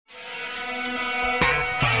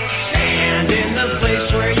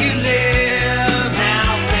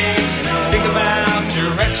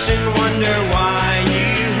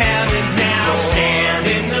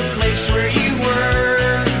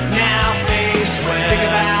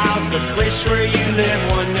wish where you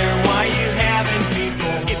live, wonder why you haven't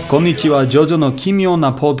people. こんにちは、ジョジョの奇妙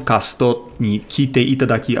なポッドキャストに聞いていた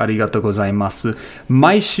だきありがとうございます。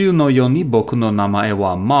毎週のように僕の名前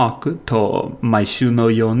はマークと、毎週の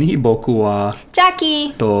ように僕はジャッキ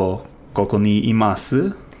ーとここにいま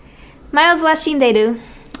す。マイルズは死んでいる。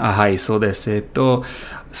はい、そうです。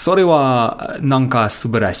それはなんか素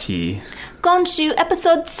晴らしい。今週エピ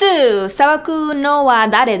ソード2、騒ぐのは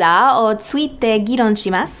誰だをついて議論し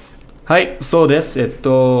ます。はい、そうです。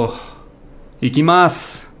行きま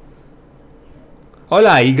す。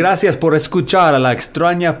Hola y gracias por escuchar la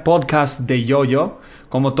extraña podcast de Yo-Yo.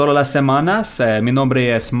 Como todas las semanas, mi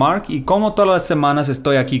nombre es Mark y como todas las semanas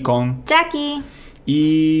estoy aquí con Jackie.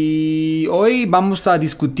 Y hoy vamos a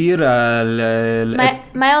discutir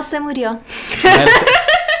Miles se murió.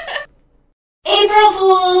 April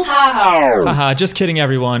Fools! Haha, just kidding,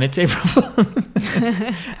 everyone. It's April Fools.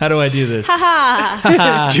 How do I do this?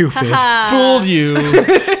 Stupid. Fooled you.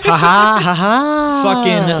 Ha.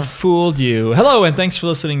 Fucking fooled you. Hello, and thanks for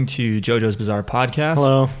listening to JoJo's Bizarre Podcast.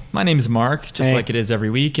 Hello. My name is Mark, just Hey. like it is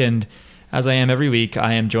every week, and as I am every week,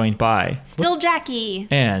 I am joined by Still Jackie.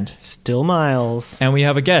 and Still Miles. we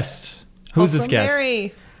have a guest. Who's this Also guest?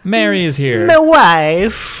 Mary. Mary is here. My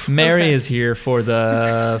wife. Mary Okay. is here for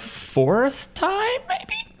the fourth time,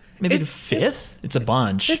 maybe the fifth. It's a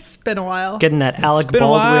bunch. It's been a while. Getting that Alec been a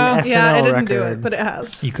Baldwin while. SNL Yeah, I didn't record. do it, but it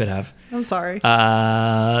has. You could have. I'm sorry.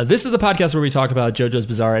 This is the podcast where we talk about JoJo's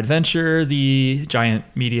Bizarre Adventure, the giant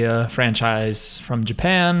media franchise from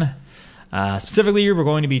Japan. Specifically, we're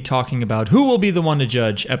going to be talking about who will be the one to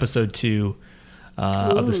judge episode 2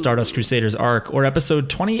 of the Stardust Crusaders arc, or episode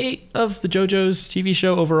 28 of the JoJo's TV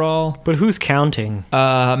show overall. But who's counting?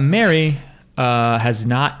 Mary has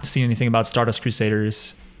not seen anything about Stardust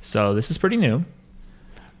Crusaders, so this is pretty new.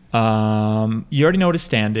 You already know what his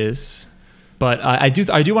stand is, but I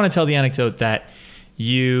do want to tell the anecdote that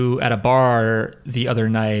you at a bar the other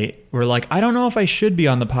night were like, I don't know if I should be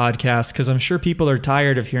on the podcast because I'm sure people are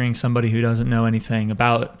tired of hearing somebody who doesn't know anything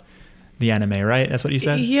about the anime, right? That's what you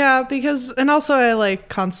said? Yeah, and also I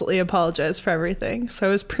constantly apologize for everything. So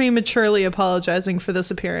I was prematurely apologizing for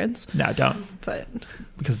this appearance. No, don't. But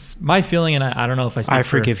Because my feeling, and I don't know if I speak I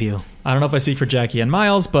forgive you. I don't know if I speak for Jackie and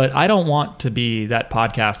Miles, but I don't want to be that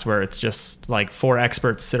podcast where it's just like 4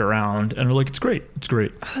 experts sit around and we're like, it's great.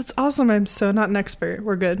 that's awesome. I'm so not an expert.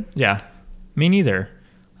 We're good. Yeah, me neither.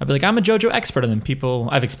 I'd be like, I'm a JoJo expert, and then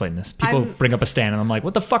I've explained this. People bring up a stand, and I'm like,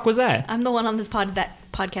 what the fuck was that? I'm the one on this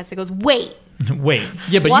podcast that goes, wait. Wait,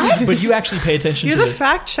 yeah, but you actually pay attention You're to the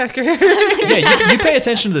fact checker. Yeah, you pay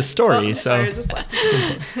attention to the story. Oh, so, sorry, I just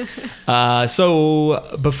laughed.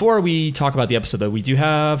 so before we talk about the episode, though, we do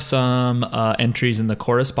have some entries in the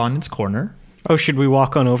correspondence corner. Oh, should we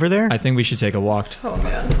walk on over there? I think we should take a walk. Oh,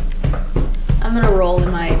 man. I'm going to roll in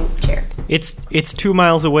my chair. It's 2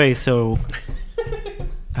 miles away, so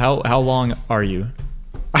How long are you?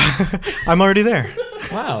 I'm already there.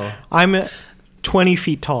 Wow. I'm 20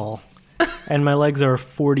 feet tall, and my legs are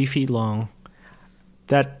 40 feet long.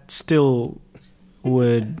 That still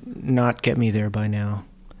would not get me there by now.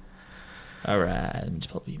 All right. Let me just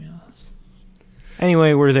pull up emails.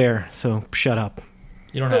 Anyway, we're there, so shut up.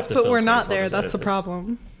 You don't have to. But fill we're space, not I'll there. just That's edit the this.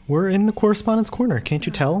 problem. We're in the correspondence corner. Can't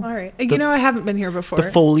you tell? All right. I haven't been here before. The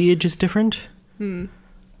foliage is different.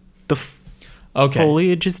 Okay.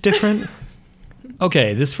 Foliage is different.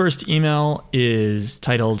 Okay, this first email is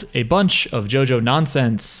titled A Bunch of JoJo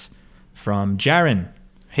Nonsense from Jaren.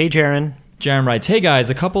 Hey, Jaren. Jaren writes, hey guys,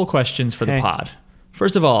 a couple questions for the Hey. pod.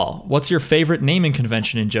 First of all, what's your favorite naming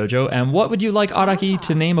convention in JoJo, and what would you like Araki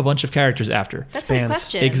to name a bunch of characters after? That's a good Stands.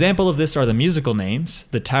 question. Example of this are the musical names,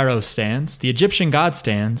 the Taro stands, the Egyptian god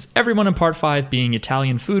stands, everyone in part 5 being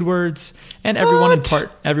Italian food words, and everyone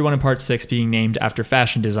in part 6 being named after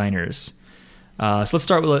fashion designers. So let's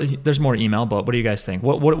start with, there's more email, but what do you guys think?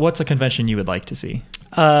 What's a convention you would like to see?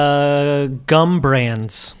 Gum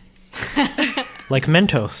brands. Like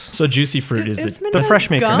Mentos. So Juicy Fruit is The Fresh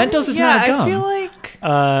Maker. Gum? Mentos is yeah, not a gum. I feel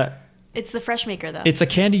like It's the Fresh Maker, though. It's a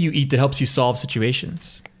candy you eat that helps you solve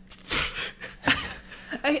situations.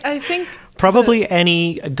 I think Probably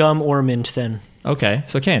any gum or mint then. Okay,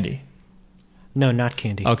 so candy. No, not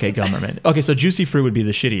candy. Okay, gum or mint. Okay, so Juicy Fruit would be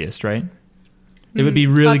the shittiest, right? It would be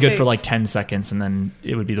really hot good take. for like 10 seconds, and then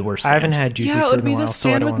it would be the worst. I haven't stand. had juicy it fruit would in be a while, the so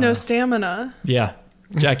I stand don't with no wanna- stamina. Yeah.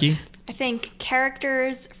 Jackie? I think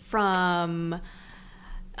characters from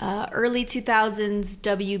early 2000s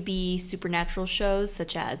WB supernatural shows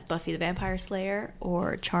such as Buffy the Vampire Slayer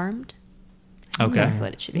or Charmed. Okay. That's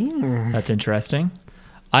what it should be. That's interesting.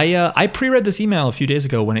 I pre-read this email a few days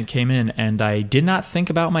ago when it came in, and I did not think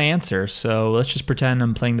about my answer. So let's just pretend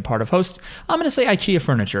I'm playing the part of host. I'm going to say IKEA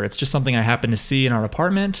furniture. It's just something I happen to see in our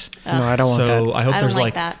apartment. No, I don't want So that. I hope I there's don't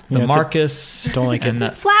like like that. the Yeah, it's a- Marcus. Don't like and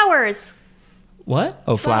it. the, Flowers. what?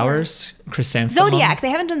 Oh, flowers. Chrysanthemum. Zodiac. They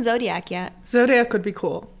haven't done Zodiac yet. Zodiac would be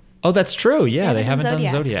cool. Oh, that's true. Yeah, they haven't haven't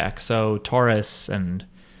done done Zodiac. So Taurus and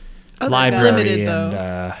Oh, they're Library limited, and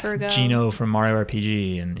though. Virgo. Gino from Mario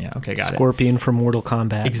RPG. And yeah, okay, got it. Scorpion from Mortal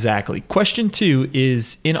Kombat. Exactly. Question 2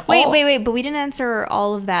 is in Wait, all... wait. But we didn't answer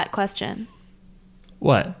all of that question.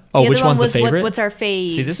 What? Oh, The which other one one's the was favorite? what's our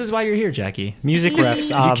fave? See, this is why you're here, Jackie. Music refs.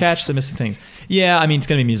 You catch the missing things. Yeah, I mean, it's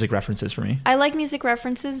going to be music references for me. I like music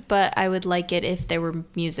references, but I would like it if there were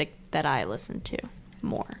music that I listened to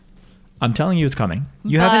more. I'm telling you it's coming.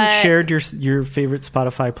 You haven't But- shared your favorite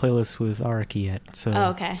Spotify playlist with Araki yet, so Oh,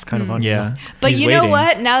 okay. it's kind of on Yeah. But He's you know waiting.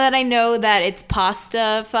 what? Now that I know that it's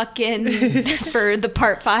pasta fucking for the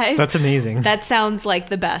part 5, That's amazing. that sounds like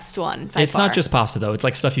the best one. by It's not far. just pasta, though. It's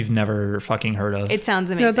like stuff you've never fucking heard of. It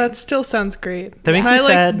sounds amazing. No, that still sounds great. That makes My me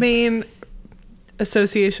sad. main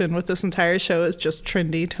association with this entire show is just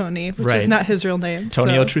Trendy Tony, which Right. is not his real name.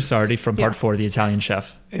 Tonio so. Trussardi from Part Yeah. 4, The Italian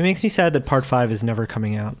Chef. It makes me sad that part 5 is never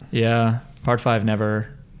coming out. Yeah.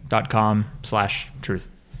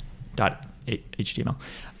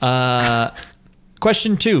 part5never.com/truth.html.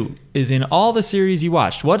 Question 2 is in all the series you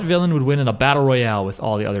watched, what villain would win in a battle royale with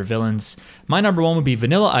all the other villains? My number 1 would be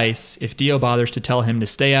Vanilla Ice if Dio bothers to tell him to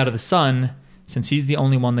stay out of the sun, since he's the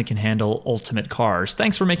only one that can handle ultimate cars.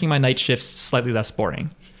 Thanks for making my night shifts slightly less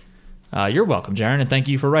boring. You're welcome, Jaren, and thank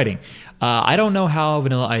you for writing. I don't know how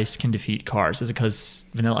Vanilla Ice can defeat cars. Is it because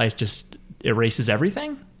Vanilla Ice just erases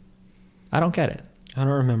everything? I don't get it. I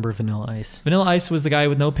don't remember Vanilla Ice. Vanilla Ice was the guy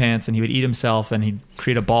with no pants, and he would eat himself, and he'd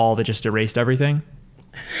create a ball that just erased everything.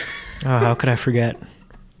 Oh, how could I forget?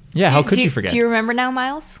 Yeah, how could do you forget? Do you remember now,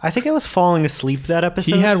 Miles? I think I was falling asleep that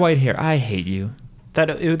episode. He had white hair. I hate you.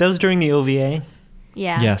 that was during the OVA.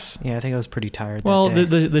 Yeah. Yes. Yeah, I think I was pretty tired. Well, that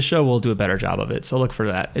day. the show will do a better job of it, so look for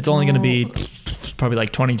that. It's only going to be probably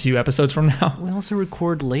like 22 episodes from now. we also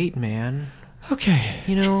record late, man. Okay.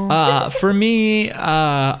 You know, For me,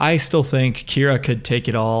 I still think Kira could take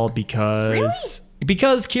it all because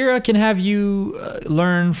Kira can have you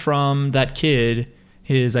learn from that kid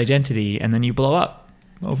his identity, and then you blow up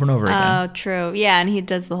over and over again. Oh, true. Yeah, and he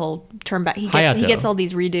does the whole turn back. He Hayato. gets all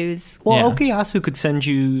these redos. well, yeah. Okuyasu could send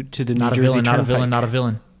you to the Not a New Jersey villain, not a Turnpike. villain, not a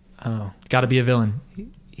villain. Oh, Got to be a villain.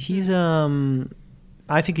 he's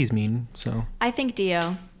I think he's mean. So I think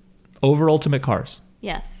Dio. Over Ultimate Cars.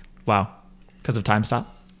 Yes. Wow. Because of Time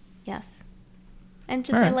Stop? Yes. And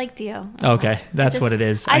just All right. I like Dio. Okay, that's what it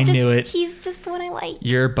is. I knew it. He's just the one I like.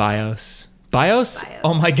 You're BIOS. BIOS?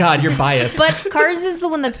 Oh my god, you're biased. But Cars is the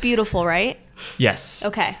one that's beautiful, right? yes.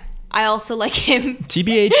 Okay. I also like him.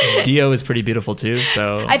 TBH, Dio is pretty beautiful too,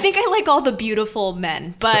 so I think I like all the beautiful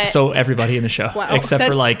men, but so everybody in the show. Wow. Except for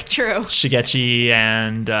That's like true. Shigechi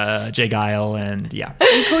and Jay Guile and yeah.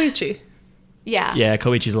 And Koichi. yeah. Yeah,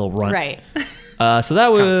 Koichi's a little runt. Right. So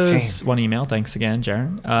that was damn. one email. Thanks again,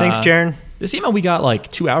 Jaren. thanks, Jaren. This email we got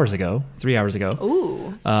like 3 hours ago.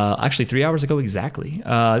 Ooh. Actually 3 hours ago exactly.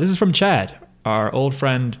 This is from Chad, our old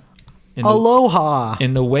friend in the, Aloha.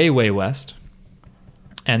 in the way west.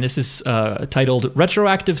 And this is titled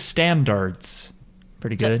Retroactive Standards.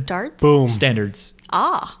 Pretty good. Darts? Boom. Standards.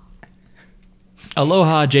 Ah.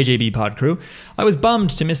 Aloha, JJB Pod Crew. I was bummed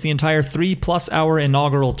to miss the entire 3+ hour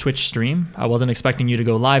inaugural Twitch stream. I wasn't expecting you to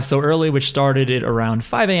go live so early, which started at around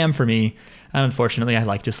 5 a.m. for me. And unfortunately, I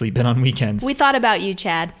like to sleep in on weekends. We thought about you,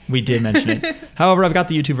 Chad. We did mention it. However, I've got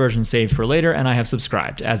the YouTube version saved for later, and I have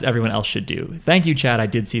subscribed, as everyone else should do. Thank you, Chad. I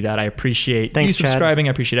did see that. I appreciate Thanks, you Chad. subscribing.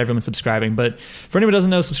 I appreciate everyone subscribing. But for anyone who doesn't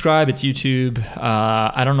know, subscribe. It's YouTube.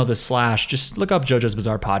 I don't know the /. Just look up JoJo's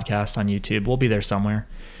Bizarre Podcast on YouTube. We'll be there somewhere.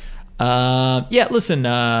 Yeah, listen,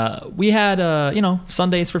 we had,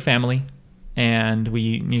 Sundays for family, and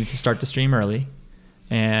we needed to start the stream early.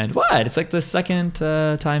 And what? It's like the second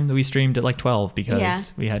time that we streamed at like 12 because Yeah.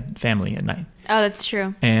 we had family at night. Oh, that's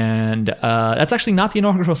true. And that's actually not the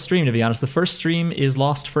inaugural stream, to be honest. The first stream is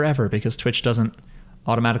lost forever because Twitch doesn't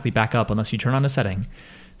automatically back up unless you turn on a setting.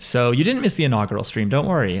 So you didn't miss the inaugural stream. Don't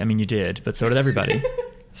worry. I mean, you did, but so did everybody.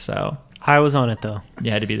 So I was on it though.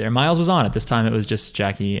 you had to be there. Miles was on it. This time it was just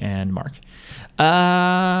Jackie and Mark.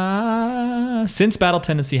 Since Battle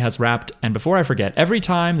Tendency has wrapped, and before I forget, every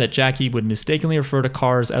time that Jackie would mistakenly refer to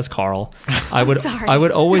Cars as Carl, I would Sorry. I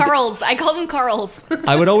would always Carl's. I called him Carl's.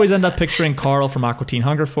 I would always end up picturing Carl from Aqua Teen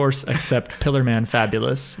Hunger Force, except Pillar Man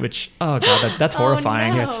Fabulous, which oh god, that's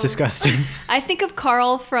horrifying. no. Yeah, it's disgusting. I think of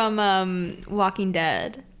Carl from Walking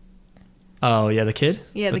Dead. Oh, yeah, the kid?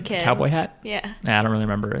 Yeah, the With kid. Cowboy hat? Yeah. Nah, I don't really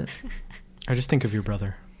remember it. I just think of your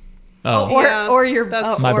brother. Oh, Yeah, Or your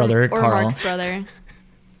that's- My brother, or Carl. Mark's brother.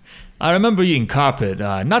 I remember eating carpet.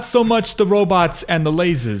 Not so much the robots and the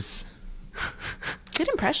lasers. Good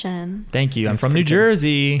impression. Thank you. I'm from New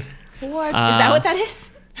Jersey. What? Is that what that is?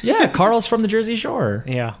 Yeah, Carl's from the Jersey Shore.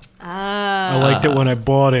 Yeah. Ah. I liked it when I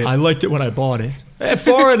bought it. I liked it when I bought it. Hey,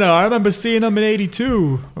 Foreigner, I remember seeing them in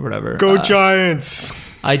 82 or whatever. Go Giants!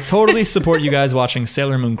 I totally support you guys watching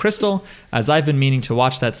Sailor Moon Crystal, as I've been meaning to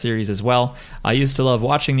watch that series as well. I used to love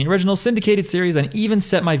watching the original syndicated series and even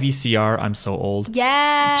set my VCR, I'm so old,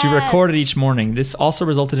 Yes. to record it each morning. This also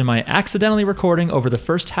resulted in my accidentally recording over the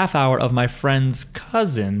first half hour of my friend's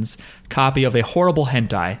cousin's copy of a horrible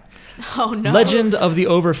hentai. Oh no. Legend of the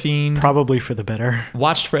Overfiend, Probably for the better.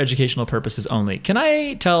 watched for educational purposes only. Can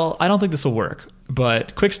I tell, I don't think this will work,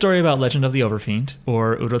 but quick story about Legend of the Overfiend,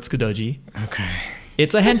 or Urotsukudoji. Okay.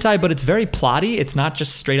 It's a hentai, but it's very plotty. It's not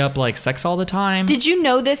just straight up like sex all the time. Did you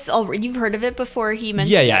know this already? You've heard of it before he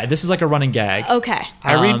mentioned Yeah. This is like a running gag. Okay.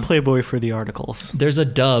 I read Playboy for the articles. There's a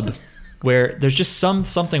dub where there's just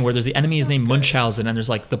something where there's the enemy is named Munchausen, and there's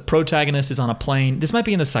like the protagonist is on a plane. This might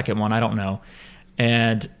be in the second one, I don't know.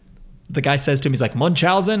 And the guy says to him, he's like,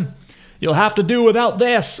 Munchausen, you'll have to do without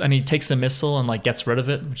this. And he takes a missile and like gets rid of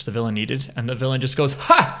it, which the villain needed. And the villain just goes,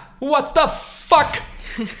 ha, what the fuck?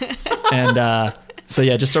 And so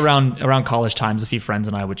yeah, just around college times, a few friends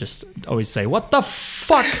and I would just always say, what the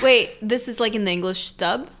fuck? Wait, this is like in the English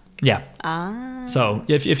dub? Yeah. Ah. So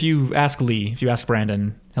if you ask Lee, if you ask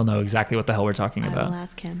Brandon, he'll know exactly what the hell we're talking I about. will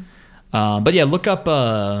ask him. But yeah, look up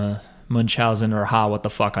Munchausen or Ha What the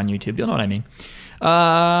Fuck on YouTube. You'll know what I mean.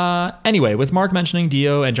 Anyway, with Mark mentioning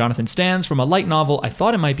Dio and Jonathan stands from a light novel, I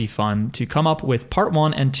thought it might be fun to come up with part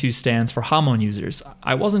 1 and 2 stands for Hamon users.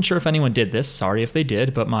 I wasn't sure if anyone did this, sorry if they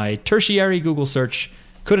did, but my tertiary Google search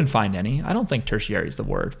couldn't find any. I don't think tertiary is the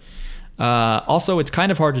word. Also, it's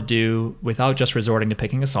kind of hard to do without just resorting to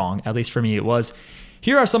picking a song, at least for me it was.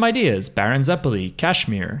 Here are some ideas: Baron Zeppeli,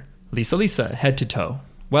 Kashmir, Lisa Lisa, Head to Toe.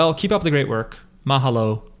 Well, keep up the great work.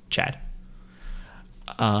 Mahalo, Chad.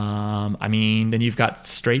 I mean, then you've got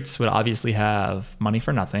Straits would obviously have Money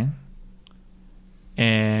for Nothing.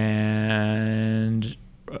 And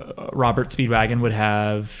Robert Speedwagon would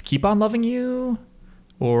have Keep On Loving You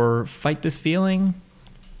or Fight This Feeling.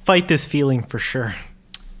 Fight This Feeling for sure.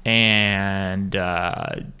 And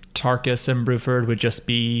Tarkus and Bruford would just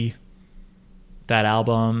be that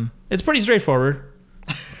album. It's pretty straightforward.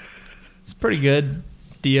 It's pretty good.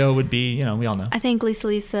 Dio would be, we all know. I think Lisa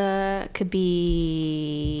Lisa could be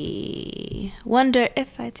Wonder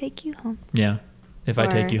If I Take You Home. Yeah. If I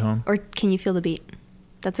Take You Home. Or Can You Feel the Beat?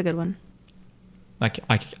 That's a good one. I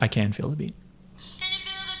can feel the beat.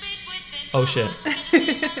 Oh, shit.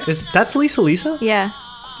 That's Lisa Lisa? Yeah.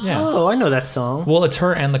 Yeah. Oh, I know that song. Well, it's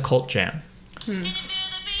her and the Cult Jam.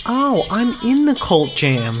 Oh, I'm in the Cult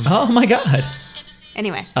Jam. Oh, my God.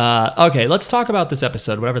 Anyway. Okay, let's talk about this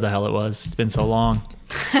episode, whatever the hell it was. It's been so long.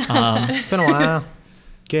 It's been a while.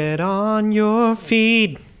 Get on your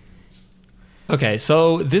feet. Okay,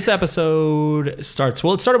 so this episode starts...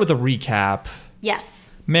 Well, it started with a recap. Yes.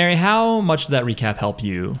 Mary, how much did that recap help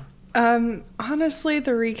you? Honestly,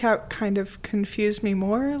 the recap kind of confused me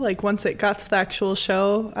more. Like, once it got to the actual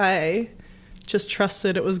show, I just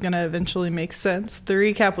trusted it was going to eventually make sense. The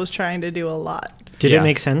recap was trying to do a lot. Did Yeah. it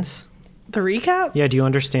make sense? The recap? Yeah, do you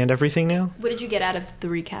understand everything now? What did you get out of the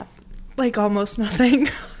recap? Like, almost nothing.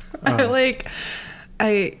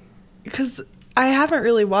 Because I haven't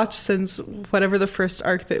really watched since whatever the first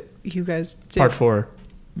arc that you guys did. Part 4.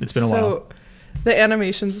 It's been a while. So, the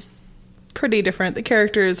animation's pretty different. The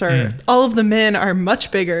characters are... All of the men are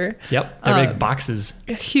much bigger. Yep, they're big boxes.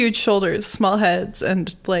 Huge shoulders, small heads,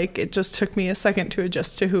 and like it just took me a second to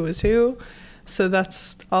adjust to who was who. So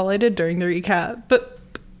that's all I did during the recap. But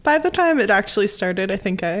by the time it actually started, I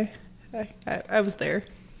think I was there.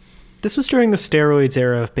 This was during the steroids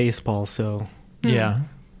era of baseball, so... Yeah.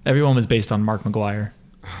 Everyone was based on Mark McGuire.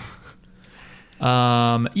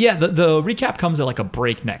 Yeah, the recap comes at like a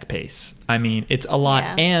breakneck pace. I mean, it's a lot.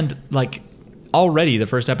 Yeah. And like already the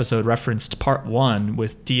first episode referenced part 1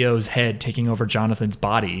 with Dio's head taking over Jonathan's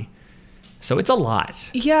body. So it's a lot.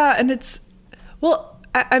 Yeah, and it's... Well,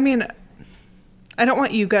 I mean... I don't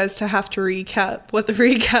want you guys to have to recap what the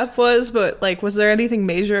recap was, but like, was there anything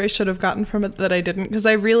major I should have gotten from it that I didn't? Because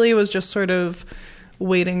I really was just sort of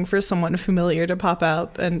waiting for someone familiar to pop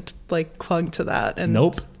out and like clung to that. And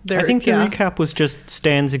Nope. I think the recap was just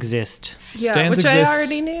stands exist. yeah, Stands which exists. I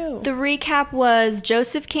already knew. The recap was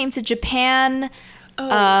Joseph came to Japan.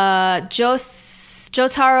 Oh.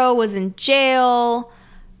 Jotaro was in jail.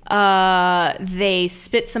 They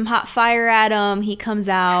spit some hot fire at him. He comes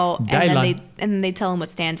out, and then they tell him what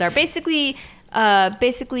stands are. Basically,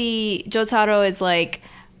 Jotaro is like,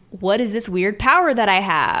 "What is this weird power that I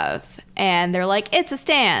have?" And they're like, "It's a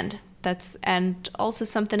stand." And also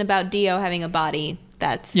something about Dio having a body.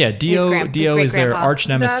 Dio is their arch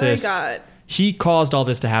nemesis. That I got. He caused all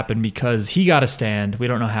this to happen because he got a stand. We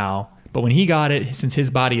don't know how, but when he got it, since his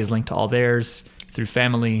body is linked to all theirs through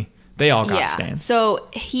family, they all got stands. So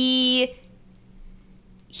his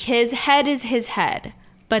head is his head,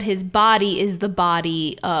 but his body is the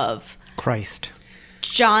body of Christ.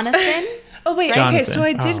 Jonathan. Oh wait, Jonathan. okay, so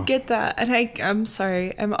I did get that, and I'm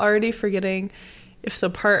sorry, I'm already forgetting if the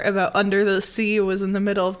part about Under the Sea was in the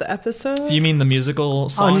middle of the episode. You mean the musical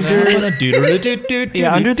song? Under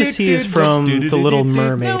the Sea is from The Little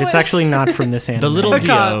Mermaid. No, It's wait. actually not from this anime. The Little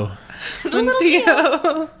Dio.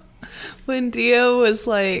 When Dio was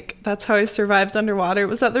like, "That's how I survived underwater."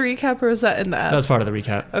 Was that the recap, or was that in the app? That was part of the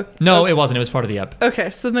recap. Okay. No, it wasn't. It was part of the ep.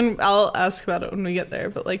 Okay, so then I'll ask about it when we get there.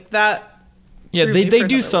 But like that. Yeah, threw they me for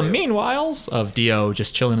do another some loop. meanwhiles of Dio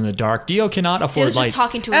just chilling in the dark. Dio cannot afford Dio's light. just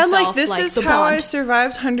talking to And himself. like, this is the how I Bond.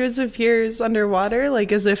 survived hundreds of years underwater.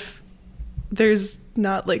 Like, as if there's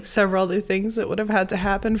not like several other things that would have had to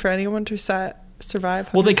happen for anyone to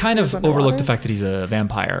survive. Well, they hundreds kind years of overlooked the underwater. fact that he's a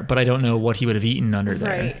vampire, but I don't know what he would have eaten under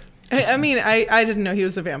there. Right. I mean, I didn't know he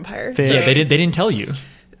was a vampire. Fish. So Yeah, they didn't tell you.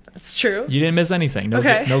 It's true. You didn't miss anything. No,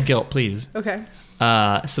 Okay. no guilt, please. Okay.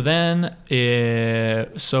 So then,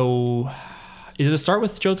 does it start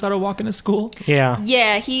with Jotaro walking to school? Yeah.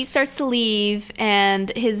 Yeah, he starts to leave,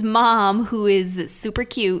 and his mom, who is super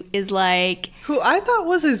cute, is like, Who I thought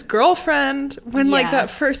was his girlfriend when like Yeah. that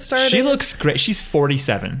first started. She looks great. She's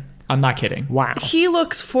 47. I'm not kidding. Wow. He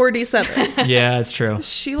looks 47. Yeah, it's true.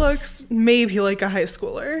 She looks maybe like a high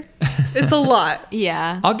schooler. It's a lot.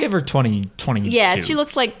 yeah. I'll give her 22. Yeah, she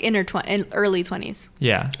looks like in early 20s.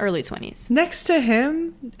 Yeah. Early 20s. Next to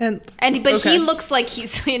him, but He looks like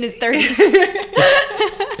he's in his 30s.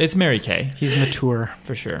 It's Mary Kay, He's mature.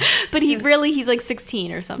 for sure. But he's like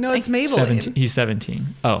 16 or something. No, it's Maybelline. 17. He's 17.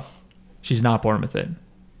 Oh, she's not born with it.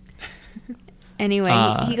 Anyway,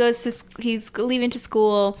 he's leaving to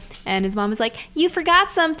school, and his mom is like, "You forgot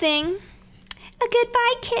something. A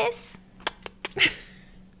goodbye kiss."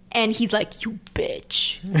 And he's like, "You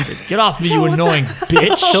bitch." Get off me, you annoying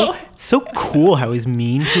bitch. So cool how he's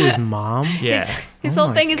mean to his mom. Yeah. His Oh whole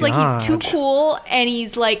my thing is like he's too God. cool, and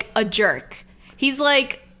he's like a jerk. He's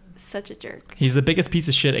like such a jerk. He's the biggest piece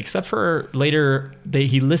of shit, except for later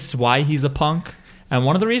he lists why he's a punk. And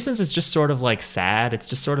one of the reasons is just sort of like sad. It's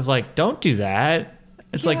just sort of like, don't do that.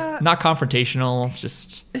 It's Yeah. like not confrontational. It's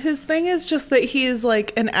just, His thing is just that he is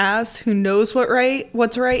like an ass who knows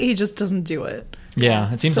what's right. He just doesn't do it. yeah,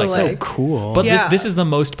 it seems So, like So like- cool. But Yeah. this is the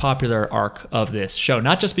most popular arc of this show,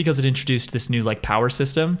 not just because it introduced this new like power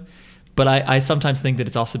system, but I sometimes think that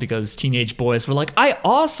it's also because teenage boys were like, I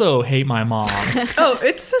also hate my mom. Oh,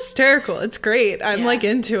 it's hysterical. It's great. I'm Yeah. like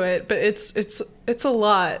into it, but it's a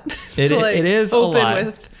lot. It- to, like, it is a open lot.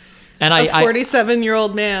 with And a I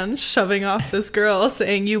 47-year-old man shoving off this girl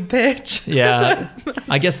saying "you bitch." yeah,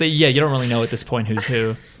 I guess you don't really know at this point who's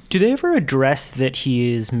who. Do they ever address that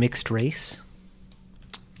he is mixed race?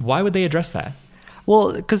 Why would they address that?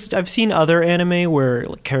 Well, because I've seen other anime where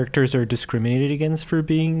like, characters are discriminated against for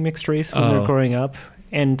being mixed race when Oh. they're growing up,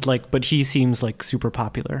 and like, but he seems like super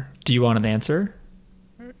popular. Do you want an answer?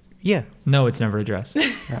 Yeah. No, it's never addressed.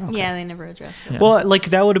 Yeah, they never address it. Yeah. Well,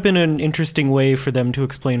 like that would have been an interesting way for them to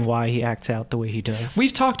explain why he acts out the way he does.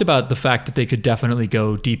 We've talked about the fact that they could definitely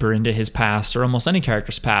go deeper into his past or almost any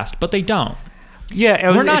character's past, but they don't.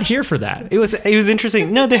 Yeah, We're not here for that. It was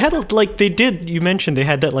interesting. No, they had like they did. You mentioned they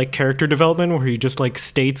had that like character development where he just like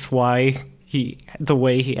states why the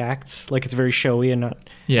way he acts. Like it's very showy and not.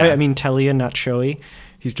 Yeah. I mean telly and not showy.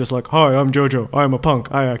 He's just like, "Hi, I'm JoJo. I'm a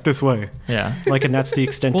punk. I act this way." Yeah. Like, and that's the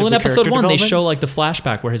extent Well, of in the episode character 1, they development. show like the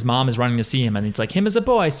flashback where his mom is running to see him, and it's like him as a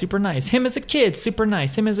boy, super nice. Him as a kid, super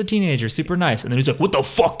nice. Him as a teenager, super nice. And then he's like, "What the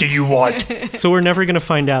fuck do you want?" So we're never gonna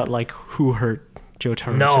find out like who hurt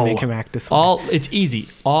Jotaro to No. make him act this way. It's easy.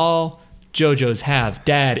 All JoJos have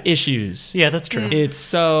dad issues. Yeah, that's true. It's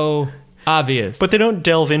so obvious. But they don't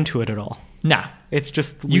delve into it at all. nah, It's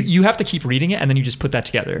just you have to keep reading it, and then you just put that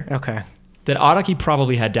together. okay. That Araki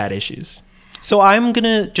probably had dad issues. So I'm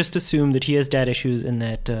gonna just assume that he has dad issues and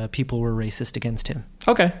that people were racist against him.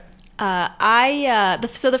 Okay.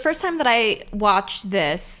 So the first time that I watched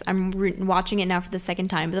this, I'm watching it now for the second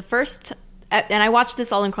time. And I watched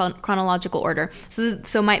this all in chronological order. So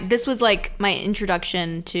this was like my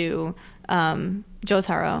introduction to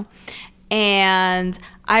Jotaro, and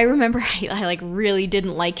I remember I like really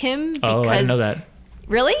didn't like him because Oh, I didn't know that.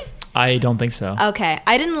 Really? I don't think so. Okay.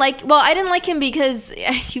 I didn't like him because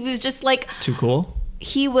he was just like, Too cool?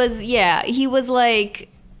 he was like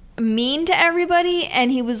mean to everybody,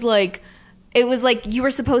 and he was like, it was like you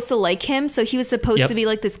were supposed to like him, so he was supposed Yep. to be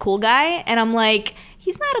like this cool guy, and I'm like,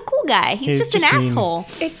 he's not a cool guy. He's just an mean. asshole.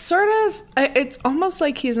 It's sort of, it's almost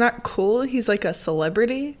like he's not cool. He's like a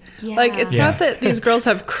celebrity. Yeah. Like, it's Yeah. not that these girls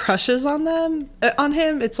have crushes on on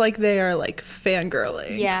him. It's like they are like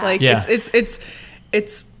fangirling. Yeah. Like, Yeah.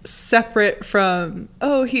 it's separate from,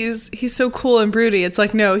 oh, he's so cool and broody. It's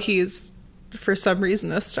like, no, he's for some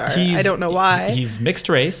reason a star. I don't know why. He's mixed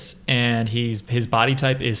race, and his body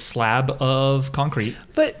type is slab of concrete.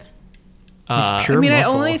 But Pure I mean,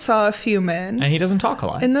 muscle. I only saw a few men And he doesn't talk a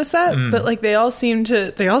lot. in the set, but like they all seem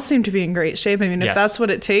to be in great shape. I mean, Yes. if that's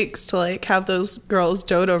what it takes to like have those girls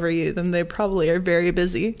dote over you, then they probably are very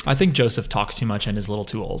busy. I think Joseph talks too much and is a little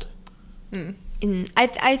too old.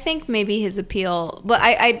 I think maybe his appeal, but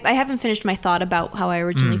I haven't finished my thought about how I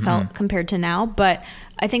originally felt compared to now, but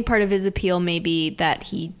I think part of his appeal may be that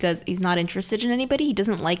he's not interested in anybody, he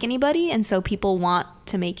doesn't like anybody, and so people want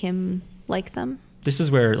to make him like them. This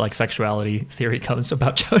is where like sexuality theory comes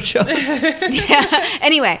about JoJo. Yeah.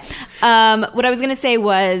 Anyway, what I was gonna say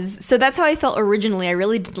was, so that's how I felt originally. I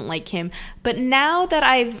really didn't like him, but now that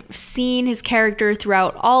I've seen his character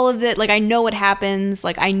throughout all of it, like I know what happens.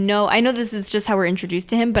 Like I know this is just how we're introduced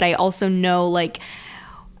to him, but I also know like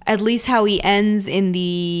at least how he ends in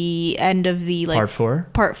the end of the like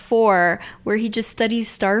part 4, where he just studies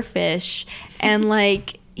starfish and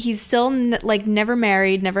like. He's still like never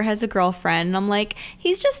married, never has a girlfriend. And I'm like,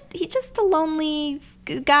 he's just a lonely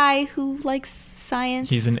guy who likes science.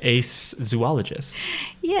 He's an ace zoologist.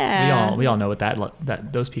 Yeah. We all know what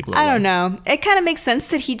that those people are. I don't like. know. It kind of makes sense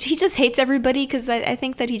that he just hates everybody because I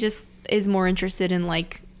think that he just is more interested in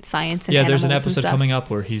like science and Yeah, there's an animals and episode stuff. coming up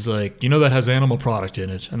where he's like, that has animal product in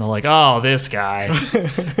it, and they're like, oh, this guy.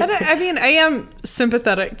 But I mean, I am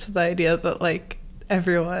sympathetic to the idea that like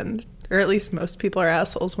everyone, or at least most people, are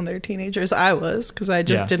assholes when they're teenagers. I was, because I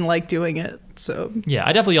just Yeah. didn't like doing it. So Yeah,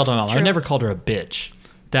 I definitely yelled at my mom. I true. never called her a bitch.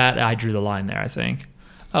 That I drew the line there, I think.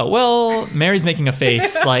 Oh, well, Mary's making a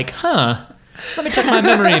face like, let me check my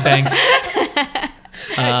memory banks.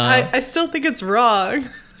 I still think it's wrong.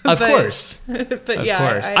 Of But- course. But Of yeah,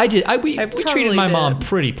 course. We treated probably my mom did.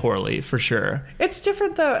 pretty poorly, for sure. It's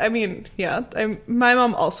different though. I mean, yeah, my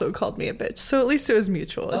mom also called me a bitch, so at least it was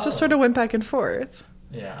mutual. It just sort of went back and forth,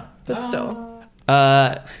 Yeah. but still.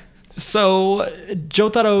 So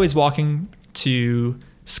Jotaro is walking to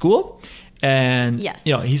school, and Yes.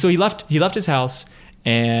 he left his house,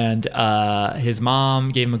 and his mom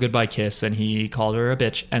gave him a goodbye kiss, and he called her a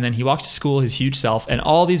bitch, and then he walks to school, his huge self, and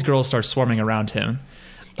all these girls start swarming around him.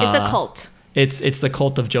 It's a cult. It's the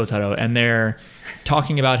cult of Jotaro, and they're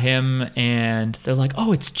talking about him, and they're like,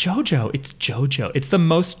 "Oh, it's JoJo! It's JoJo! It's the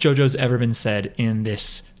most JoJo's ever been said in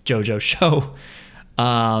this JoJo show."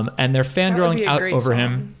 And they're That would be fangirling a out great over song.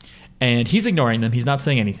 him, and he's ignoring them. He's not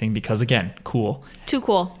saying anything because, again, cool. Too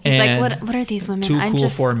cool. He's And like, what are these women? too cool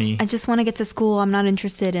for me. I just want to get to school. I'm not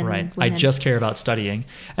interested in Right. women. I just care about studying.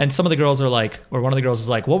 And some of the girls are like, or one of the girls is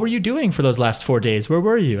like, what were you doing for those last 4 days? Where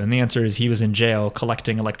were you? And the answer is he was in jail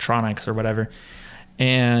collecting electronics or whatever.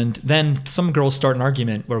 And then some girls start an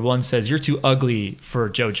argument where one says, you're too ugly for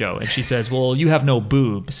JoJo. And she says, well, you have no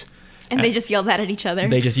boobs. And they just yell that at each other.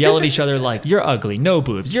 They just yell at each other like, you're ugly, no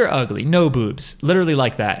boobs, you're ugly, no boobs. Literally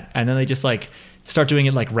like that. And then they just like start doing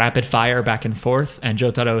it like rapid fire back and forth. And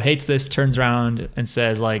Jotaro hates this, turns around and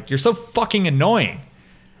says like, you're so fucking annoying.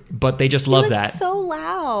 But they just love he was that. so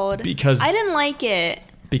loud. Because- I didn't like it. Why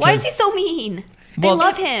because- is he so mean? They Well,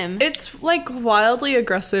 love him. It's like wildly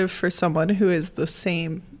aggressive for someone who is the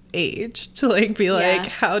same age to like be like, Yeah.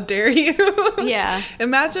 how dare you? Yeah.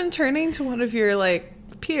 Imagine turning to one of your like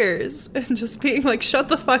peers and just being like, shut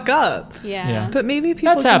the fuck up. Yeah. Yeah. But maybe people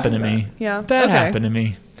That's can happened do to me. that. Yeah. That Okay. happened to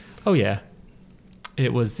me. Oh, yeah.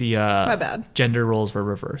 It was the My bad. gender roles were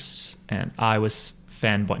reversed. And I was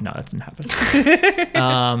fanboy. No, that didn't happen.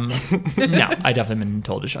 No, I definitely been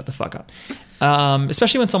told to shut the fuck up.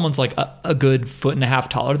 Especially when someone's like a good 1.5 feet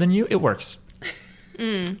taller than you, it works.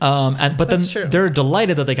 But then That's true. they're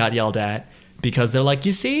delighted that they got yelled at because they're like,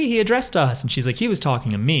 you see, he addressed us. And she's like, he was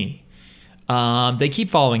talking to me. They keep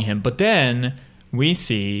following him. But then we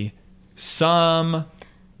see some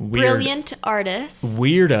Brilliant artist.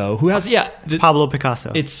 weirdo who has, Pablo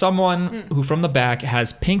Picasso. it's someone who from the back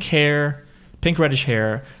has pink hair, pink reddish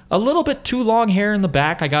hair, a little bit too long hair in the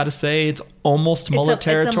back. I got to say, it's almost mullet it's a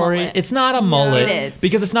territory. mullet. It's not a mullet It is.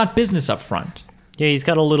 because it's not business up front. yeah, he's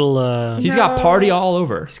got a little. He's got party all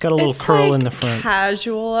over. He's got a little It's curl like in the front.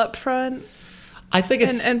 Casual up front. I think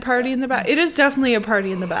it's and party in the back. It is definitely a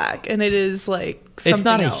party in the back, and it is like something it's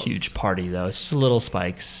not else. a huge party though. It's just a little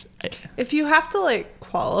spikes. If you have to like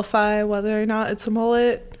qualify whether or not it's a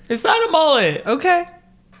mullet, It's not a mullet. okay.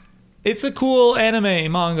 It's a cool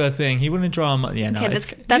anime manga thing. He wouldn't draw a mullet. Yeah, no. Okay, It's,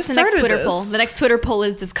 that's You the next started Twitter this. poll. The next Twitter poll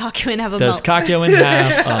is, does Kakyoin have a does mullet? Kakyoin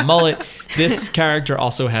have a mullet? This character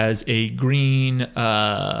also has a green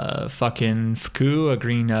fucking fuku, a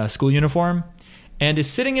green school uniform, and is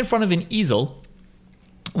sitting in front of an easel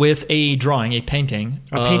with a drawing, a painting.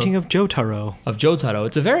 A painting of Jotaro. of Jotaro.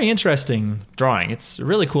 It's a very interesting drawing. It's a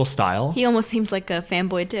really cool style. He almost seems like a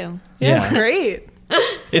fanboy too. Yeah, it's great.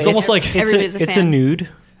 It's almost like Everybody's a it's a fan. nude,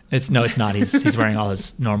 it's not. He's wearing all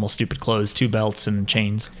his normal stupid clothes, 2 belts and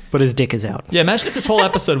chains. but his dick is out. Yeah, imagine if this whole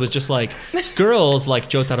episode was just like girls like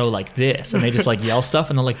Jotaro like this, and they just like yell stuff,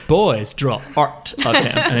 and then like boys draw art of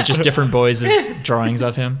him, and it's just different boys' drawings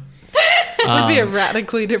of him. It would be a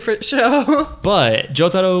radically different show. But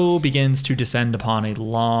Jotaro begins to descend upon a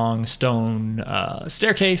long stone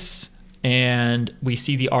staircase, and we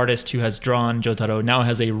see the artist who has drawn Jotaro now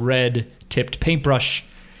has a red-tipped paintbrush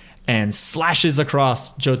and slashes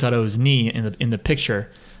across Jotaro's knee in the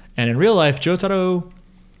picture. And in real life, Jotaro,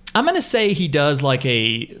 I'm gonna say he does like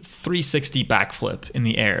a 360 backflip in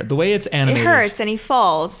the air. The way it's It animated, hurts and he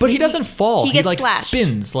falls. but he doesn't fall. He He gets like slashed.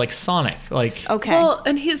 spins like Sonic. Like Okay. Well,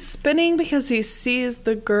 and he's spinning because he sees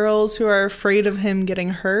the girls who are afraid of him getting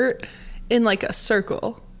hurt in like a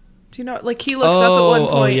circle. Do you know? Like he looks up at one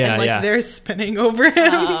point yeah, and like yeah. they're spinning over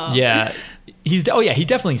him. Yeah, he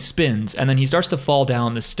definitely spins, and then he starts to fall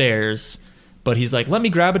down the stairs. But he's like, let me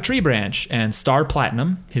grab a tree branch, and Star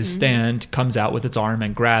Platinum, his stand, comes out with its arm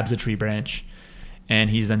and grabs a tree branch,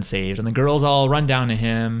 and he's then saved. And the girls all run down to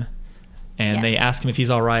him, and they Yes. ask him if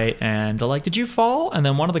he's all right, and they're like, did you fall? And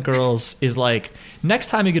then one of the girls is like, next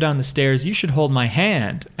time you go down the stairs, you should hold my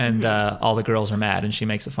hand. And all the girls are mad, and she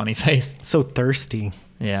makes a funny face. So thirsty.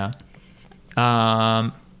 Yeah.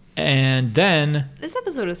 And then This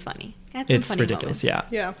episode was funny. It had some it's funny ridiculous,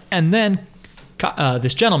 moments. yeah. Yeah. And then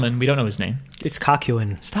this gentleman, we don't know his name. It's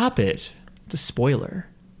Kakyoin. Stop it. It's a spoiler.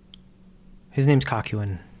 His name's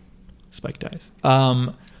Kakyoin. Spike dies.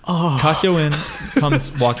 Kakyoin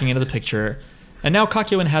comes walking into the picture, and now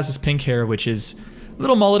Kakyoin has his pink hair, which is a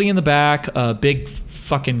little mullety in the back, a big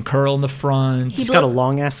fucking curl in the front. He's got a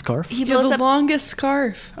long ass scarf. He He blows the up. longest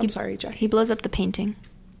scarf. I'm sorry, Jack. He blows up the painting.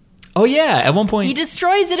 Oh yeah, at one point He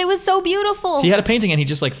destroys it. It was so beautiful. he had a painting and he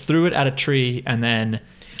just like threw it at a tree and then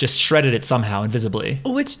just shredded it somehow invisibly.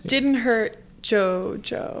 Which didn't hurt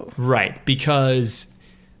Jojo. Right, because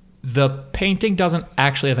the painting doesn't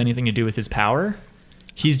actually have anything to do with his power.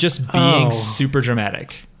 He's just being Oh. super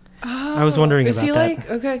dramatic. I was wondering Is about he that. like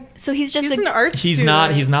okay? So he's just He's an art He's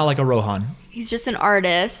student. not like a Rohan. he's just an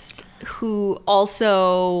artist who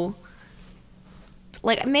also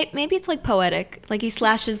like maybe it's like poetic. Like he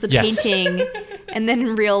slashes the Yes. painting and then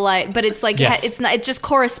in real life, but it's like Yes. it's not. It just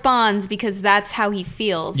corresponds because that's how he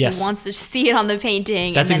feels. Yes. He wants to see it on the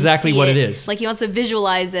painting. That's and then exactly see what it is. Like he wants to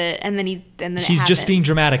visualize it, and then He's just being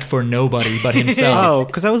dramatic for nobody but himself. Oh,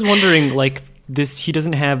 because I was wondering, like, he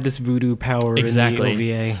doesn't have this voodoo power Exactly. in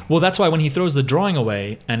the OVA. Well, that's why when he throws the drawing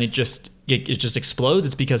away and it just explodes,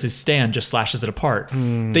 it's because his stand just slashes it apart.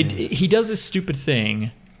 He does this stupid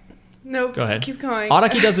thing. No, Go ahead. Keep going.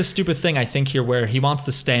 Araki does this stupid thing, I think, here where he wants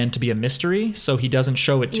the stand to be a mystery, so he doesn't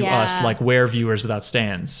show it to Yeah. us like we're viewers without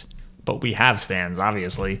stands. But we have stands,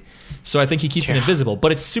 obviously. So I think he keeps it invisible.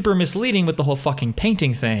 But it's super misleading with the whole fucking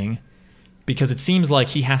painting thing because it seems like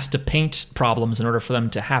he has to paint problems in order for them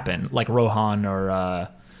to happen, like Rohan or...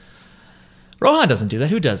 Rohan doesn't do that.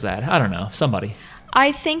 Who does that? I don't know. Somebody.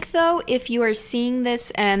 I think though, if you are seeing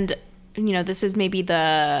this and this is maybe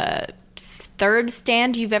the third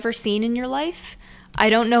stand you've ever seen in your life, I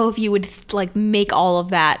don't know if you would like make all of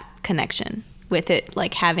that connection with it,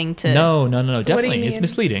 like having to. No. do Definitely. you It's mean?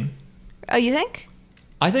 misleading. Oh, you think?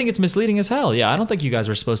 I think it's misleading as hell. Yeah, I don't think you guys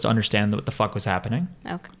were supposed to understand what the fuck was happening.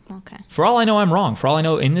 Okay. For all I know, I'm wrong. For all I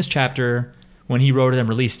know, in this chapter, when he wrote it and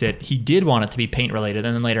released it, he did want it to be paint related,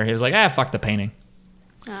 and then later he was like, fuck the painting.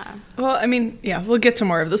 Well, I mean, yeah, we'll get to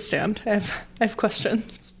more of the stand. I have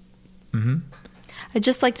questions. I'd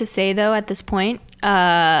just like to say though, at this point,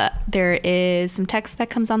 there is some text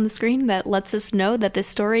that comes on the screen that lets us know that this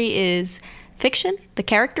story is fiction. The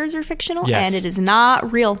characters are fictional, Yes. and it is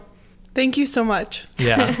not real. Thank you so much.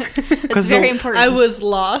 Yeah. It's very important. I was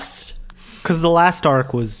lost. Because the last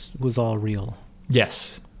arc was all real.